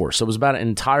 6.4. So it was about an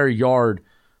entire yard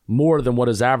more than what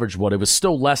his average was. It was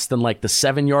still less than like the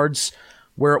 7 yards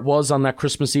where it was on that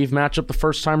Christmas Eve matchup the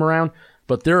first time around.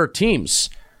 But there are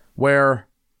teams where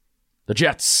the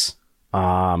Jets,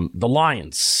 the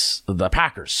Lions, the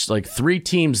Packers, like 3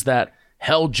 teams that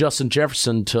held Justin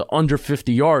Jefferson to under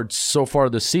 50 yards so far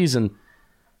this season.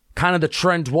 Kind of the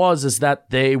trend is that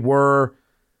they were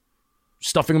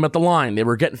stuffing him at the line. They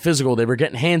were getting physical. They were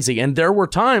getting handsy. And there were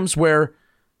times where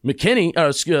Adoree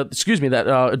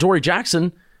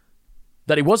Jackson,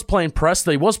 that he was playing press,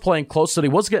 that he was playing close, that he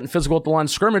was getting physical at the line of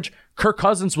scrimmage, Kirk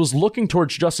Cousins was looking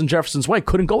towards Justin Jefferson's way,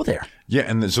 couldn't go there. Yeah,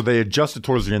 and so they adjusted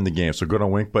towards the end of the game. So good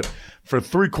on Wink. But for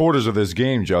 3/4 of this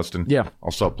game, Justin,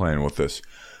 I'll stop playing with this.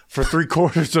 For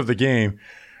 3/4 of the game,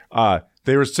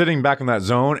 they were sitting back in that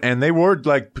zone, and they were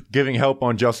like giving help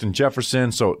on Justin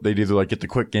Jefferson, so they'd either like get the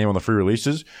quick game on the free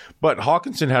releases. But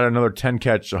Hawkinson had another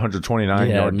 10-catch,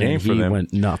 129-yard game for them. He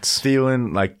went nuts.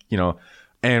 Thielen,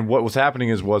 and what was happening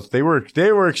was they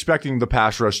were expecting the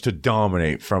pass rush to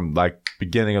dominate from like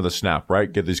beginning of the snap,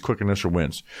 right? Get these quick initial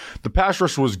wins. The pass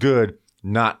rush was good,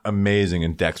 not amazing,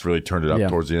 and Dex really turned it up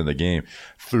towards the end of the game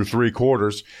through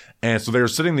 3/4. And so they were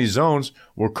sitting in these zones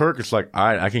where Kirk is like, all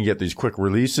right, I can get these quick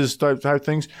releases type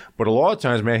things. But a lot of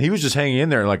times, man, he was just hanging in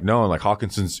there and like knowing like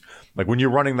Hawkinson's like when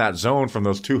you're running that zone from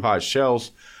those two high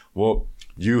shells, well,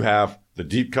 you have the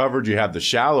deep coverage, you have the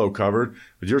shallow covered,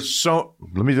 but there's so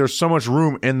much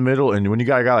room in the middle. And when you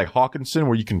got a guy like Hawkinson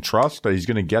where you can trust that he's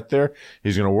going to get there,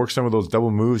 he's going to work some of those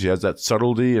double moves. He has that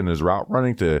subtlety in his route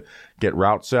running to get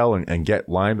route sell and get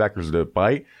linebackers to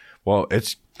bite. Well,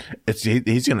 he's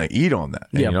going to eat on that,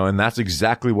 and that's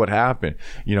exactly what happened.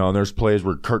 And there's plays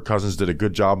where Kirk Cousins did a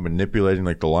good job manipulating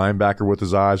like the linebacker with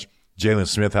his eyes. Jalen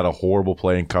Smith had a horrible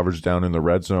play in coverage down in the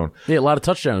red zone. Yeah, a lot of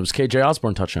touchdowns. It was KJ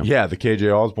Osborne touchdown. Yeah, the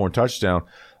KJ Osborne touchdown.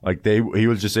 Like he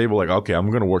was just able, like, okay,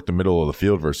 I'm going to work the middle of the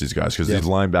field versus these guys because these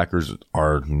linebackers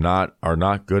are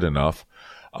not good enough.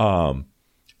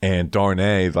 And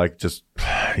Darnay,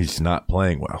 he's not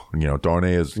playing well.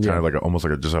 Darnay is kind of like almost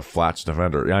like just a flats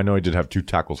defender. Yeah, I know he did have 2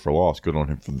 tackles for loss. Good on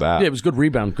him for that. Yeah, it was good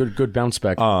rebound, good bounce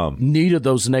back. Needed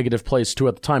those negative plays too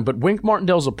at the time. But Wink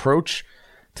Martindale's approach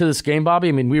to this game, Bobby.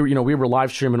 I mean, we were live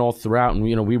streaming all throughout, and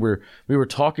we were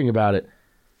talking about it.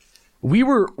 We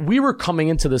were coming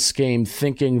into this game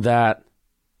thinking that,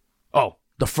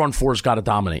 the front four's got to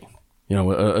dominate.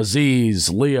 Aziz,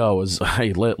 Leo,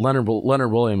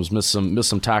 Leonard Williams missed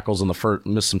some tackles in the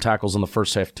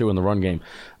first half too in the run game.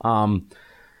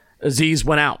 Aziz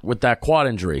went out with that quad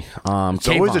injury. It's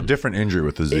always a different injury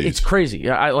with Aziz. It's crazy.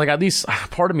 At least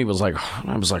part of me was like,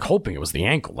 I was like hoping it was the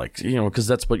ankle, because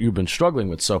that's what you've been struggling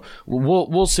with. So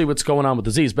we'll see what's going on with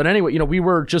Aziz. But anyway, we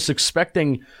were just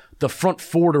expecting the front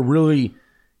four to really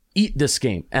eat this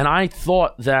game, and I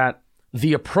thought that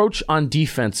the approach on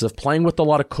defense of playing with a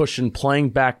lot of cushion, playing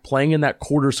back, playing in that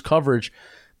quarters coverage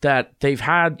that they've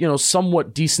had,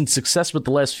 somewhat decent success with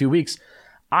the last few weeks,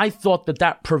 I thought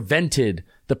that prevented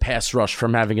the pass rush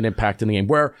from having an impact in the game.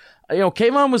 Where,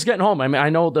 Kayvon was getting home. I mean, I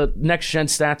know the next gen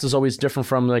stats is always different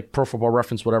from like Pro Football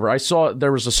Reference, whatever. I saw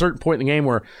there was a certain point in the game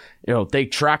where, they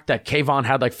tracked that Kayvon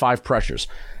had like 5 pressures.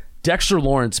 Dexter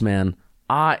Lawrence, man,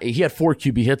 he had 4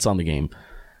 QB hits on the game.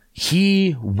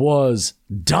 He was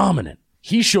dominant.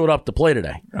 He showed up to play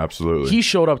today. Absolutely. He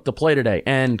showed up to play today.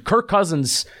 And Kirk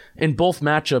Cousins in both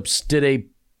matchups did a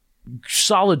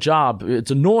solid job. It's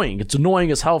annoying. It's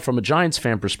annoying as hell from a Giants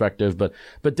fan perspective, but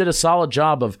did a solid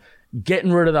job of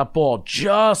getting rid of that ball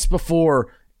just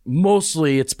before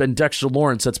mostly it's been Dexter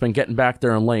Lawrence that's been getting back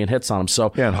there and laying hits on him.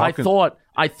 So I thought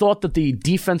that the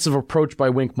defensive approach by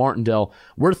Wink Martindale,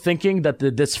 we're thinking that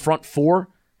this front four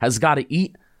has got to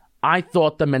eat. I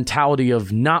thought the mentality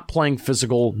of not playing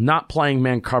physical, not playing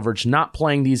man coverage, not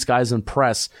playing these guys in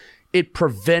press, it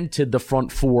prevented the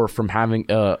front four from having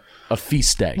a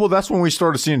feast day. Well, that's when we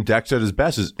started seeing Dex at his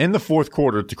best. Is in the fourth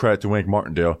quarter, to credit to Wink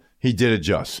Martindale, he did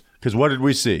adjust. Because what did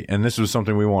we see? And this was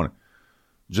something we wanted.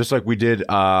 Just like we did,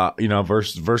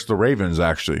 versus the Ravens,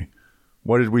 actually.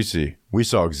 What did we see? We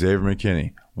saw Xavier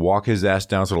McKinney walk his ass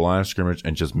down to the line of scrimmage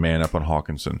and just man up on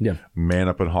Hawkinson. Yeah. Man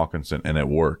up on Hawkinson, and it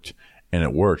worked.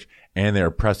 And they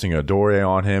were pressing Adoree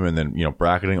on him, and then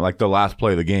bracketing like the last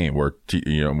play of the game where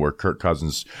where Kirk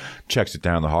Cousins checks it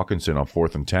down to Hawkinson on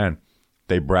 4th and 10.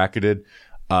 They bracketed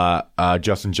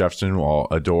Justin Jefferson while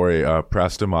Adoree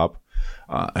pressed him up,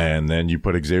 and then you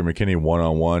put Xavier McKinney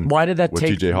 1-on-1. Why did that with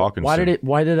take? TJ Hawkinson?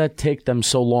 Why did that take them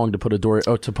so long to put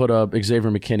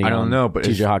Xavier McKinney? I don't know, but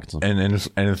TJ Hawkinson. And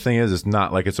the thing is, it's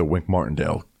not like it's a Wink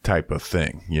Martindale type of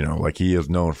thing. Like he is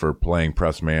known for playing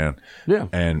press man,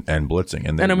 and blitzing,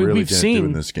 and they really didn't do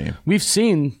in this game. We've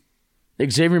seen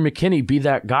Xavier McKinney be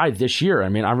that guy this year. I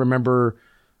mean, I remember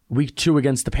week 2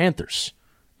 against the Panthers.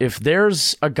 If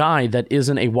there's a guy that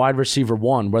isn't a wide receiver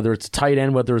one, whether it's a tight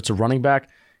end, whether it's a running back,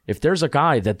 if there's a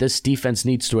guy that this defense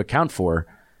needs to account for,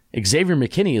 Xavier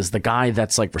McKinney is the guy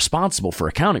that's like responsible for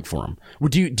accounting for him.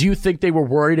 Do you think they were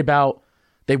worried about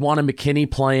they wanted McKinney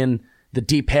playing the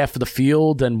deep half of the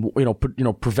field and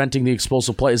preventing the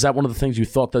explosive play? Is that one of the things you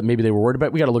thought that maybe they were worried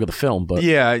about? We got to look at the film, but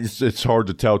yeah, it's hard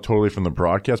to tell totally from the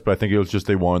broadcast, but I think it was just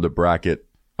they wanted to bracket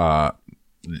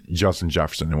Justin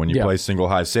Jefferson, and when you play single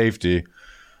high safety,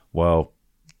 well,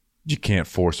 you can't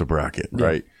force a bracket,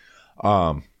 right?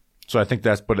 So I think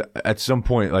but at some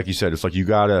point, like you said, it's like you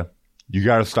gotta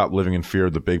stop living in fear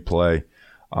of the big play.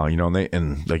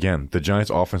 And again, the Giants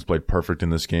offense played perfect in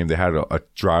this game. They had a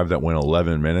drive that went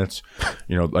 11 minutes.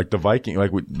 Like the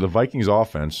Vikings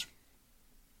offense,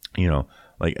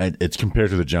 like it's compared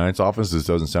to the Giants offense, this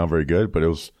doesn't sound very good, but it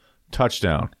was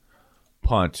touchdown,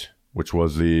 punt, which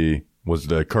was the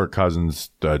Kirk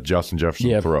Cousins, Justin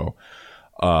Jefferson throw,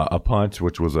 a punt,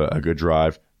 which was a good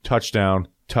drive, touchdown,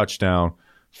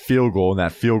 field goal, and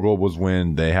that field goal was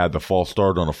when they had the false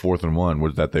start on a 4th and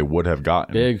 1, that they would have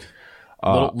gotten. Big.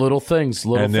 Little things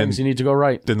you need to go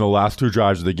right. Then the last 2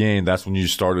 drives of the game, that's when you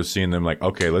started seeing them like,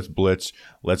 okay, let's blitz,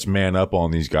 let's man up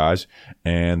on these guys.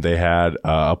 And they had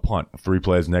a punt, 3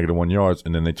 plays, -1 yards,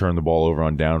 and then they turned the ball over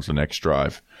on downs the next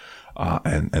drive.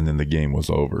 And then the game was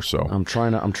over. So I'm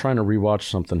trying to rewatch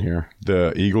something here.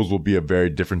 The Eagles will be a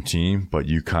very different team, but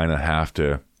you kind of have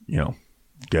to,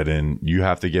 get in. You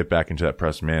have to get back into that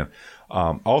press man.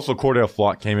 Also, Cordell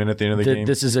Flott came in at the end of the game.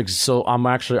 This is so. I'm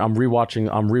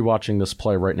rewatching this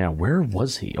play right now. Where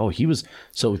was he? Oh, he was.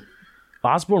 So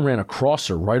Osborne ran a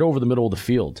crosser right over the middle of the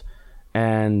field,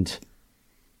 and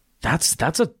that's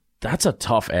a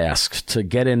tough ask to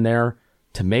get in there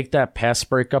to make that pass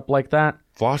breakup like that.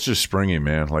 Flott's just springing,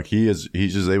 man. Like he's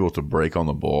just able to break on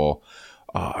the ball.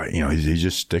 He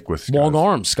just stick with long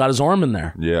arms. Got his arm in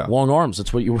there. Yeah, long arms.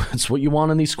 It's what you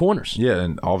want in these corners. Yeah,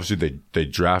 and obviously they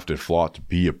drafted Flott to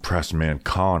be a press man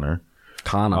corner.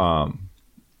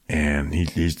 And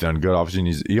he's done good.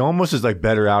 Obviously, he almost is like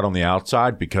better out on the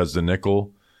outside because the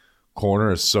nickel corner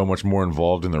is so much more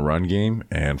involved in the run game,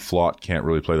 and Flott can't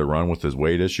really play the run with his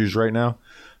weight issues right now.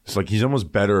 It's like he's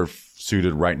almost better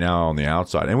suited right now on the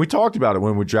outside. And we talked about it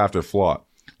when we drafted Flott.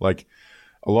 Like,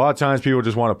 a lot of times people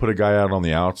just want to put a guy out on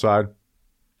the outside.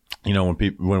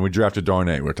 When we drafted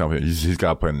Darnay, we're telling him he's got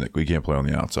to play in the nickel. He can't play on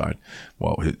the outside.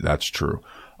 Well, that's true.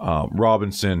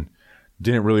 Robinson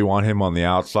didn't really want him on the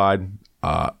outside,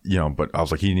 but I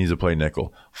was like, he needs to play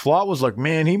nickel. Flott was like,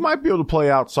 man, he might be able to play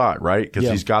outside, right? Because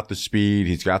he's got the speed.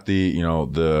 He's got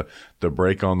the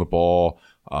break on the ball.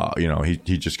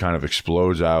 He just kind of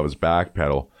explodes out of his back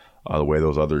pedal the way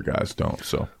those other guys don't.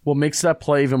 So what makes that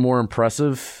play even more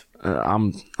impressive?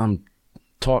 I'm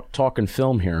talking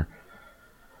film here.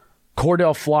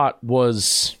 Cordell Flott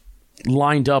was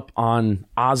lined up on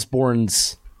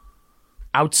Osborne's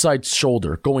outside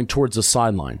shoulder going towards the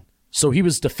sideline. So he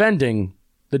was defending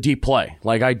the deep play.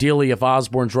 Like ideally, if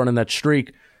Osborne's running that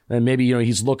streak, then maybe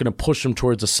he's looking to push him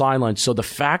towards the sideline. So the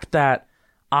fact that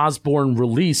Osborne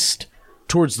released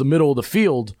towards the middle of the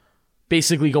field,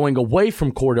 basically going away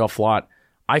from Cordell Flott,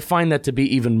 I find that to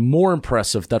be even more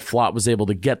impressive that Flott was able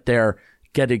to get there,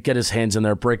 get his hands in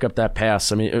there, break up that pass.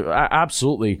 I mean,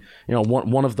 absolutely,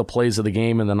 one of the plays of the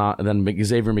game, and then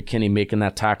Xavier McKinney making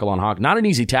that tackle on Hawkins. Not an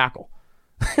easy tackle.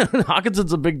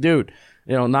 Hawkinson's a big dude.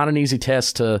 Not an easy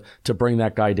task to bring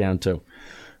that guy down too.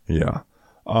 Yeah.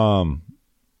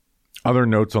 Other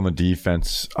notes on the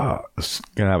defense. Going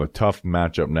to have a tough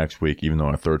matchup next week, even though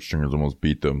our third stringers almost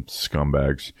beat them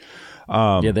scumbags.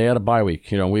 They had a bye week.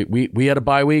 We had a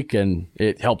bye week, and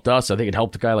it helped us. I think it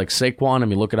helped a guy like Saquon. I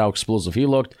mean, look at how explosive he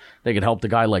looked. I think it helped a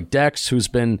guy like Dex, who's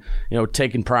been,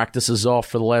 taking practices off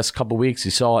for the last couple of weeks.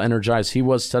 You saw how energized he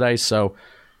was today. So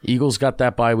Eagles got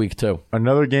that bye week too.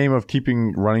 Another game of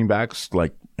keeping running backs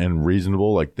and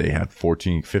reasonable. Like they had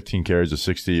 15 carries of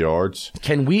 60 yards.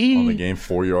 Can we on the game,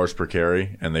 4 yards per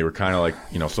carry, and they were kind of like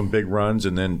some big runs,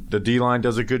 and then the D line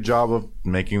does a good job of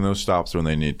making those stops when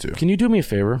they need to. Can you do me a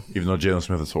favor? Even though Jalen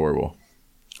Smith is horrible.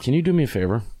 Can you do me a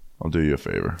favor? I'll do you a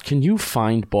favor. Can you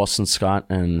find Boston Scott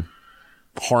and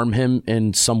harm him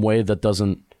in some way that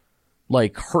doesn't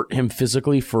hurt him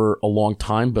physically for a long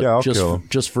time, but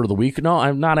just for the week? No,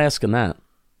 I'm not asking that.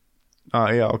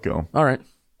 Yeah, I'll kill him. All right.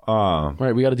 All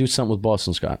right, we got to do something with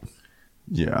Boston Scott.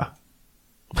 Yeah,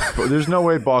 but there's no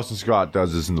way Boston Scott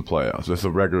does this in the playoffs. It's a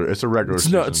regular.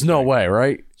 It's no way,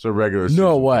 right? It's a regular.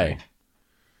 No way.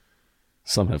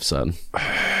 Some have said.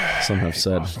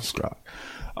 Boston Scott.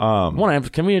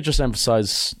 Can we just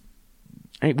emphasize?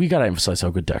 We got to emphasize how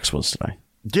good Dex was today.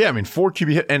 Yeah, I mean 4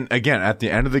 QB hit, and again at the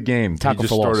end of the game, he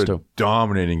just started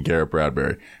dominating Garrett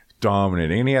Bradbury.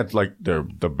 Dominating, and he had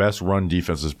the best run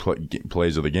defenses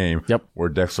plays of the game. Yep, where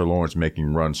Dexter Lawrence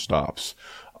making run stops.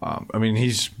 I mean,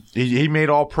 he made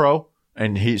All Pro,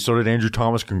 and so did Andrew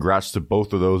Thomas. Congrats to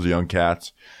both of those young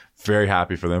cats. Very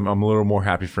happy for them. I'm a little more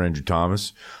happy for Andrew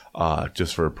Thomas,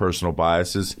 just for personal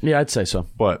biases. Yeah, I'd say so.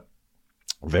 But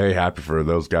very happy for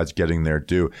those guys getting their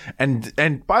due.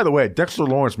 And by the way, Dexter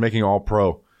Lawrence making All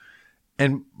Pro.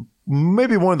 and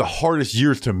maybe one of the hardest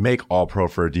years to make All-Pro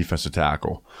for a defensive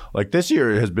tackle. Like this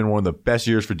year has been one of the best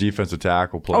years for defensive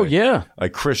tackle play. Oh yeah,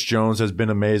 like Chris Jones has been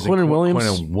amazing. Quentin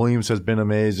Williams has been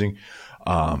amazing.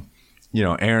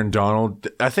 Aaron Donald.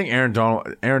 I think Aaron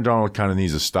Donald kind of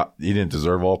needs to stop. He didn't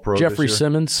deserve All-Pro. Jeffrey this year.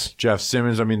 Simmons. Jeff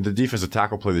Simmons. I mean, the defensive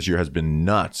tackle play this year has been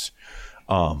nuts.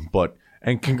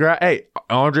 Hey,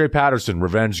 Andre Patterson,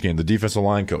 revenge game, the defensive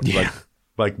line coach. Yeah.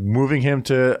 Like moving him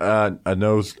to a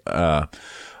nose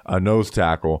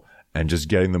tackle and just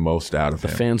getting the most out of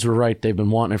him. The fans were right. They've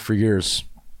been wanting it for years.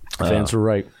 The fans were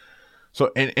right.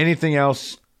 So, anything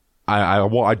else?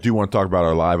 I do want to talk about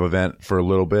our live event for a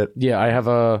little bit. Yeah, I have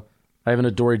an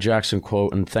Adoree Jackson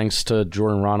quote, and thanks to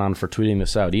Jordan Ronan for tweeting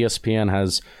this out. ESPN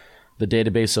has the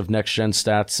database of next-gen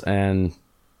stats, and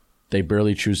they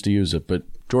barely choose to use it, but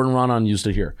Jordan Ronan used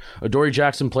it here. Adoree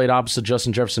Jackson played opposite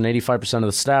Justin Jefferson 85% of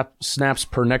the snaps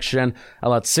per next-gen,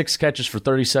 allowed 6 catches for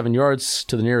 37 yards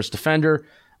to the nearest defender.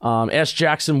 Asked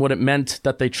Jackson what it meant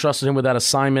that they trusted him with that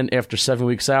assignment after 7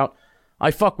 weeks out.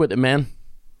 I fuck with it, man.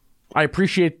 I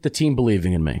appreciate the team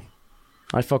believing in me.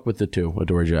 I fuck with it too,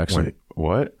 Adoree Jackson. Wait,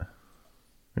 what?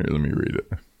 Here, let me read it.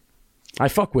 I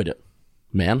fuck with it,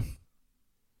 man.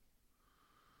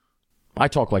 I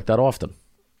talk like that often.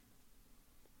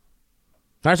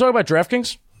 Can I talk about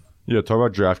DraftKings? Yeah, talk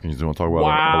about DraftKings. Then we'll talk about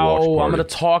wow, a watch party. I'm going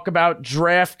to talk about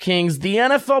DraftKings. The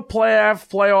NFL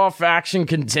playoff action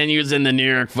continues, and the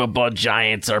New York Football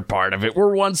Giants are part of it.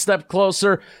 We're one step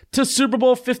closer to Super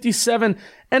Bowl 57.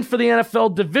 And for the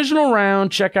NFL divisional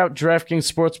round, check out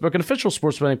DraftKings Sportsbook, an official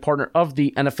sports betting partner of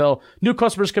the NFL. New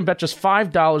customers can bet just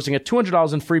 $5 and get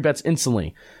 $200 in free bets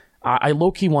instantly. I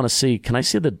low-key want to see, can I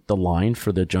see the line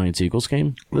for the Giants-Eagles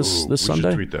game this Sunday? We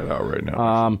should tweet that out right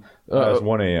now. It's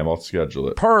 1 a.m. I'll schedule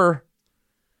it. Per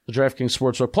the DraftKings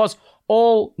Sportsbook. Plus,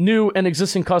 all new and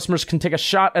existing customers can take a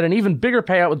shot at an even bigger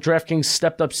payout with DraftKings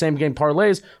stepped-up same-game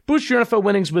parlays. Boost your NFL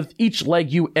winnings with each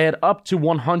leg you add up to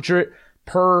 100%.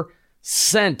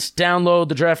 Download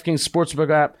the DraftKings Sportsbook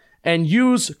app and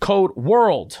use code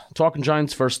WORLD. Talking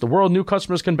Giants first. The World. New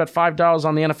customers can bet $5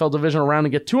 on the NFL divisional round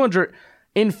and get $200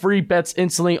 in free bets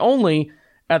instantly only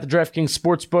at the DraftKings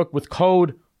Sportsbook with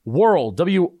code WORLD,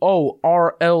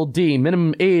 WORLD.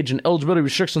 Minimum age and eligibility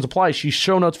restrictions apply. See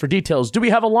show notes for details. Do we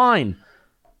have a line?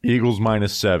 Eagles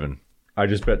 -7. I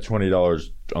just bet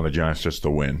 $20 on the Giants just to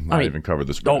win. Not even cover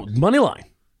the spread. Oh, money line.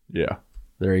 Yeah.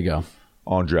 There you go.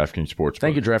 On DraftKings Sportsbook.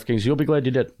 Thank you, DraftKings. You'll be glad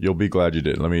you did. You'll be glad you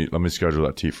did. Let me schedule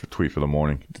that tweet for the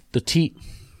morning. The teat.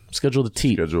 Schedule the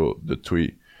teat. Schedule the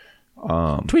tweet.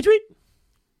 Tweet.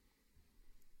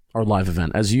 Our live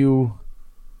event.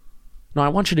 No, I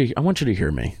want you to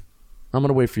hear me. I'm going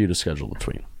to wait for you to schedule the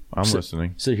tweet. I'm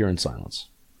listening. Sit here in silence.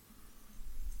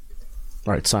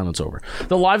 All right, silence over.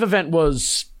 The live event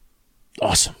was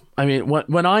awesome. I mean,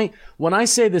 when I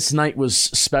say this night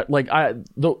was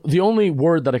the only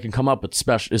word that I can come up with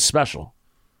is special,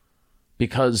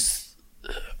 because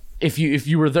if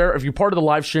you were there, if you're part of the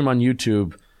live stream on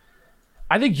YouTube,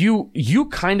 I think you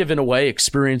kind of in a way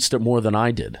experienced it more than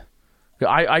I did.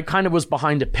 I kind of was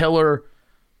behind a pillar,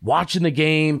 watching the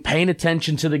game, paying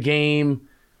attention to the game.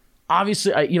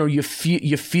 Obviously, you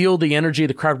feel the energy of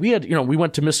the crowd. We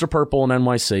went to Mr. Purple in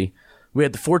NYC. We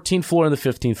had the 14th floor and the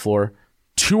 15th floor,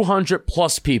 200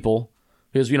 plus people,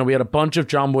 because we had a bunch of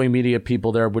John Boy Media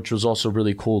people there, which was also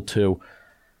really cool too.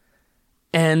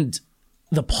 And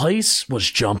the place was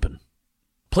jumping.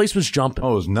 Oh, it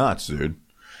was nuts, dude.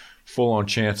 Full on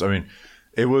chance. I mean,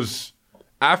 it was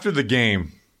after the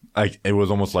game. Like it was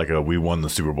almost like a we won the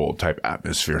Super Bowl type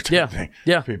atmosphere type thing.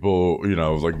 Yeah. People, it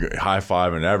was like high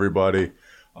fiving everybody.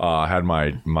 I had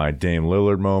my Dame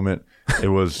Lillard moment. It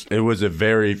was a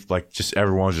very just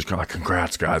everyone was just kind of like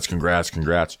congrats guys,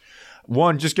 congrats.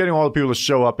 One, just getting all the people to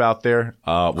show up out there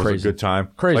was a good time.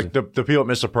 Crazy. Like the people at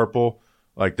Mr. Purple,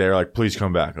 they're like please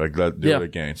come back, let's do it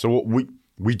again. So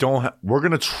we're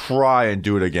gonna try and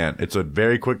do it again. It's a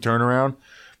very quick turnaround,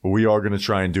 but we are gonna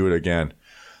try and do it again.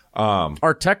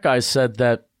 Our tech guys said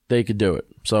that they could do it,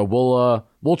 so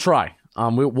we'll try.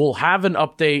 We'll have an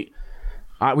update.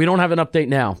 We don't have an update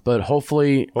now, but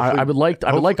hopefully I would like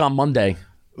on Monday.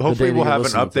 Hopefully we'll have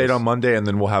an update on Monday, and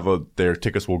then we'll have their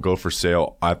tickets will go for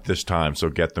sale at this time, so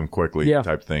get them quickly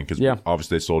type thing, because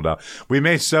obviously they sold out. We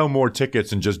may sell more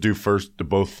tickets and just do first to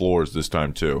both floors this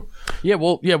time too.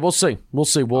 We'll see. We'll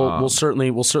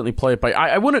certainly play it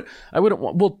by. We'll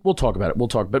talk about it.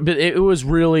 But it was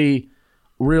really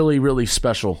really, really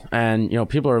special. And,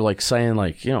 people are like saying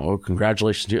like, oh,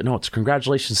 congratulations to you. No, it's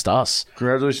congratulations to us.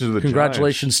 Congratulations to the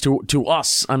Congratulations to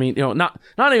us. I mean, not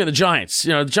even the Giants.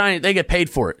 The Giants, they get paid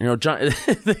for it.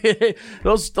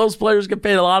 Those players get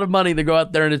paid a lot of money to go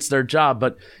out there and it's their job.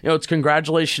 But it's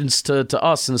congratulations to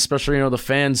us, and especially the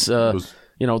fans.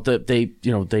 That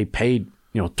they paid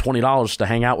 $20 to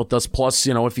hang out with us. Plus,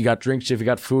 if you got drinks, if you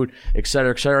got food, et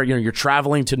cetera, et cetera. You're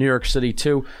traveling to New York City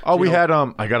too. Oh, we had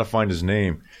I got to find his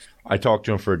name. I talked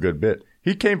to him for a good bit.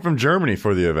 He came from Germany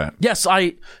for the event. Yes,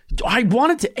 I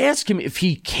wanted to ask him if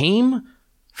he came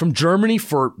from Germany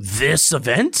for this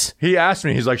event. He asked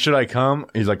me. He's like, "Should I come?"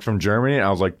 He's like, "From Germany." And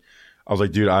I was like,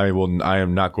 "Dude, I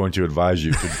am not going to advise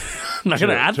you." I'm not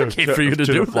going to advocate for you to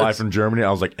do fly this. from Germany.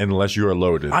 I was like, unless you are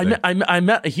loaded. I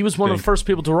met. He was one of the first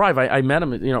people to arrive. I met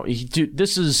him.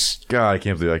 This is God. I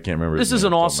can't remember. This is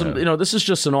an awesome. This is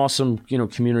just an awesome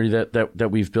community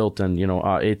that we've built, and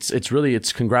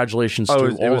it's congratulations to all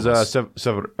of us. It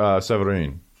was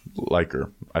Severin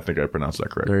Liker. I think I pronounced that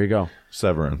correct. There you go,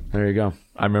 Severin. There you go.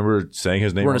 I remember saying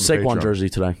his name. We're in a Saquon Saquon jersey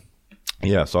today.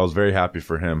 Yeah, so I was very happy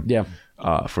for him. Yeah.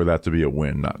 For that to be a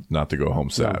win, not to go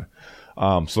home sad.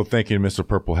 So thank you, Mr.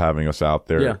 Purple, having us out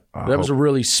there. Yeah, that was a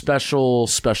really special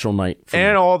night.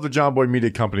 And all of the John Boy Media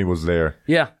Company was there.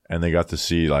 Yeah. And they got to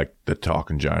see like the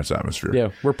Talking Giants atmosphere. Yeah,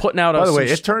 we're putting out. By the way,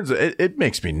 it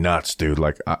makes me nuts, dude.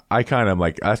 Like I kind of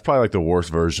like that's probably like the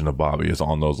worst version of Bobby is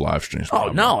on those live streams. Oh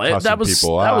no, that was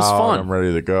fun. I'm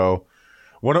ready to go.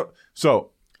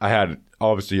 So I had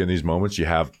obviously in these moments you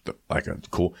have like a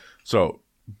cool. So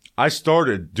I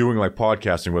started doing like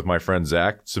podcasting with my friend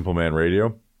Zach, Simple Man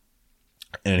Radio.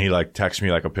 And he like texts me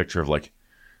like a picture of like,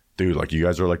 dude, like you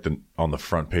guys are like on the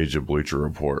front page of Bleacher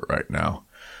Report right now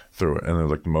through it. And they're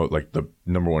like the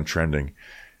number one trending.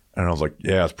 And I was like,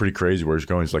 yeah, it's pretty crazy where he's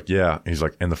going. He's like, yeah. He's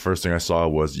like, and the first thing I saw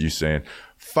was you saying,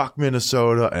 fuck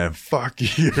Minnesota and fuck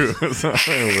you.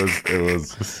 it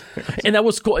was. And that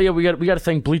was cool. Yeah, we got to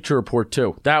thank Bleacher Report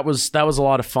too. That was a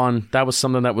lot of fun. That was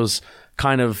something that was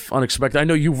kind of unexpected. I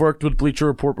know you've worked with Bleacher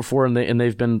Report before, and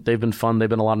they've been fun. They've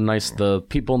been a lot of nice. The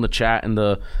people in the chat and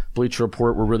the Bleacher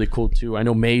Report were really cool too. I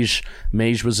know Mage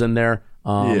was in there.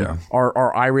 Yeah.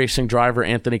 Our iRacing driver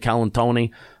Anthony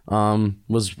Calantoni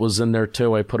was in there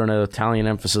too. I put an Italian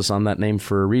emphasis on that name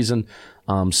for a reason.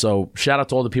 So shout out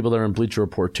to all the people that are in Bleacher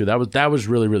Report too. That was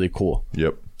really, really cool.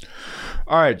 Yep.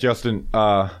 All right, Justin.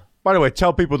 By the way,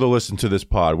 tell people to listen to this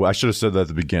pod. Well, I should have said that at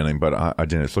the beginning, but I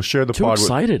didn't. So share the pod. Too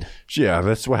excited. Yeah,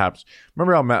 that's what happens.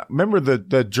 Remember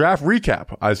the draft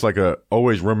recap. I was like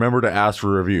always remember to ask for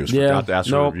reviews. Yeah. Forgot to ask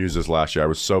for reviews this last year. I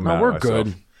was so mad. We're at myself.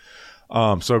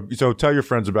 good. So tell your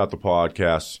friends about the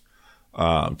podcast.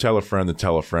 Tell a friend to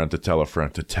tell a friend to tell a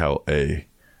friend to tell a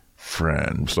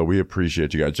friend. So we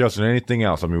appreciate you guys. Justin, anything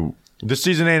else? I mean, this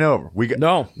season ain't over. We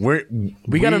got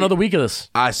another week of this.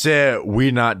 I said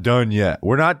we're not done yet.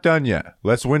 We're not done yet.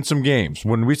 Let's win some games.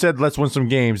 When we said let's win some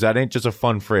games, that ain't just a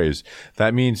fun phrase.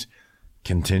 That means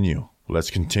continue.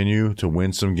 Let's continue to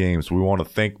win some games. We want to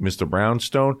thank Mr.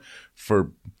 Brownstone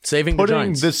for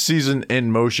putting this season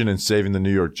in motion and saving the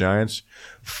New York Giants.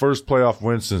 First playoff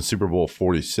win since Super Bowl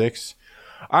 46.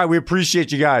 All right, we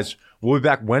appreciate you guys. We'll be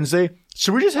back Wednesday.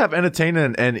 Should we just have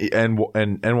Entertainment and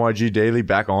NYG Daily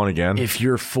back on again? If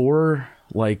you're for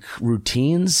like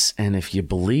routines and if you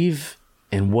believe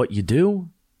in what you do,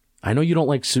 I know you don't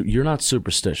like. You're not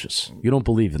superstitious. You don't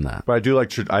believe in that. But I do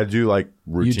like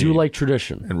routine. You do like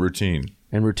tradition and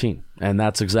routine, and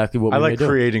that's exactly what I like.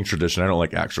 Creating tradition. I don't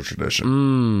like actual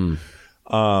tradition.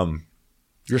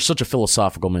 You're such a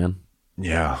philosophical man.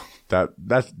 Yeah,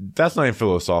 that's not even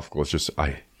philosophical. It's just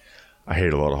I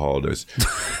hate a lot of holidays.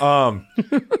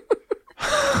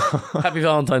 Happy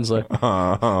Valentine's Day.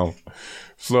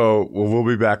 So we'll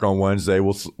be back on Wednesday.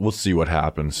 We'll see what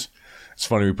happens. It's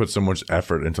funny we put so much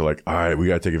effort into like, all right, we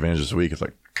got to take advantage this week. It's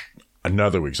like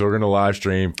another week. So we're going to live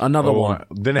stream. Another one.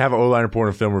 Didn't have an O-line report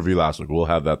and film review last week. We'll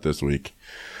have that this week.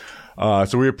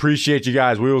 So we appreciate you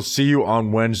guys. We will see you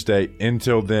on Wednesday.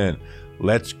 Until then,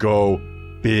 let's go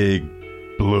Big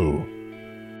Blue.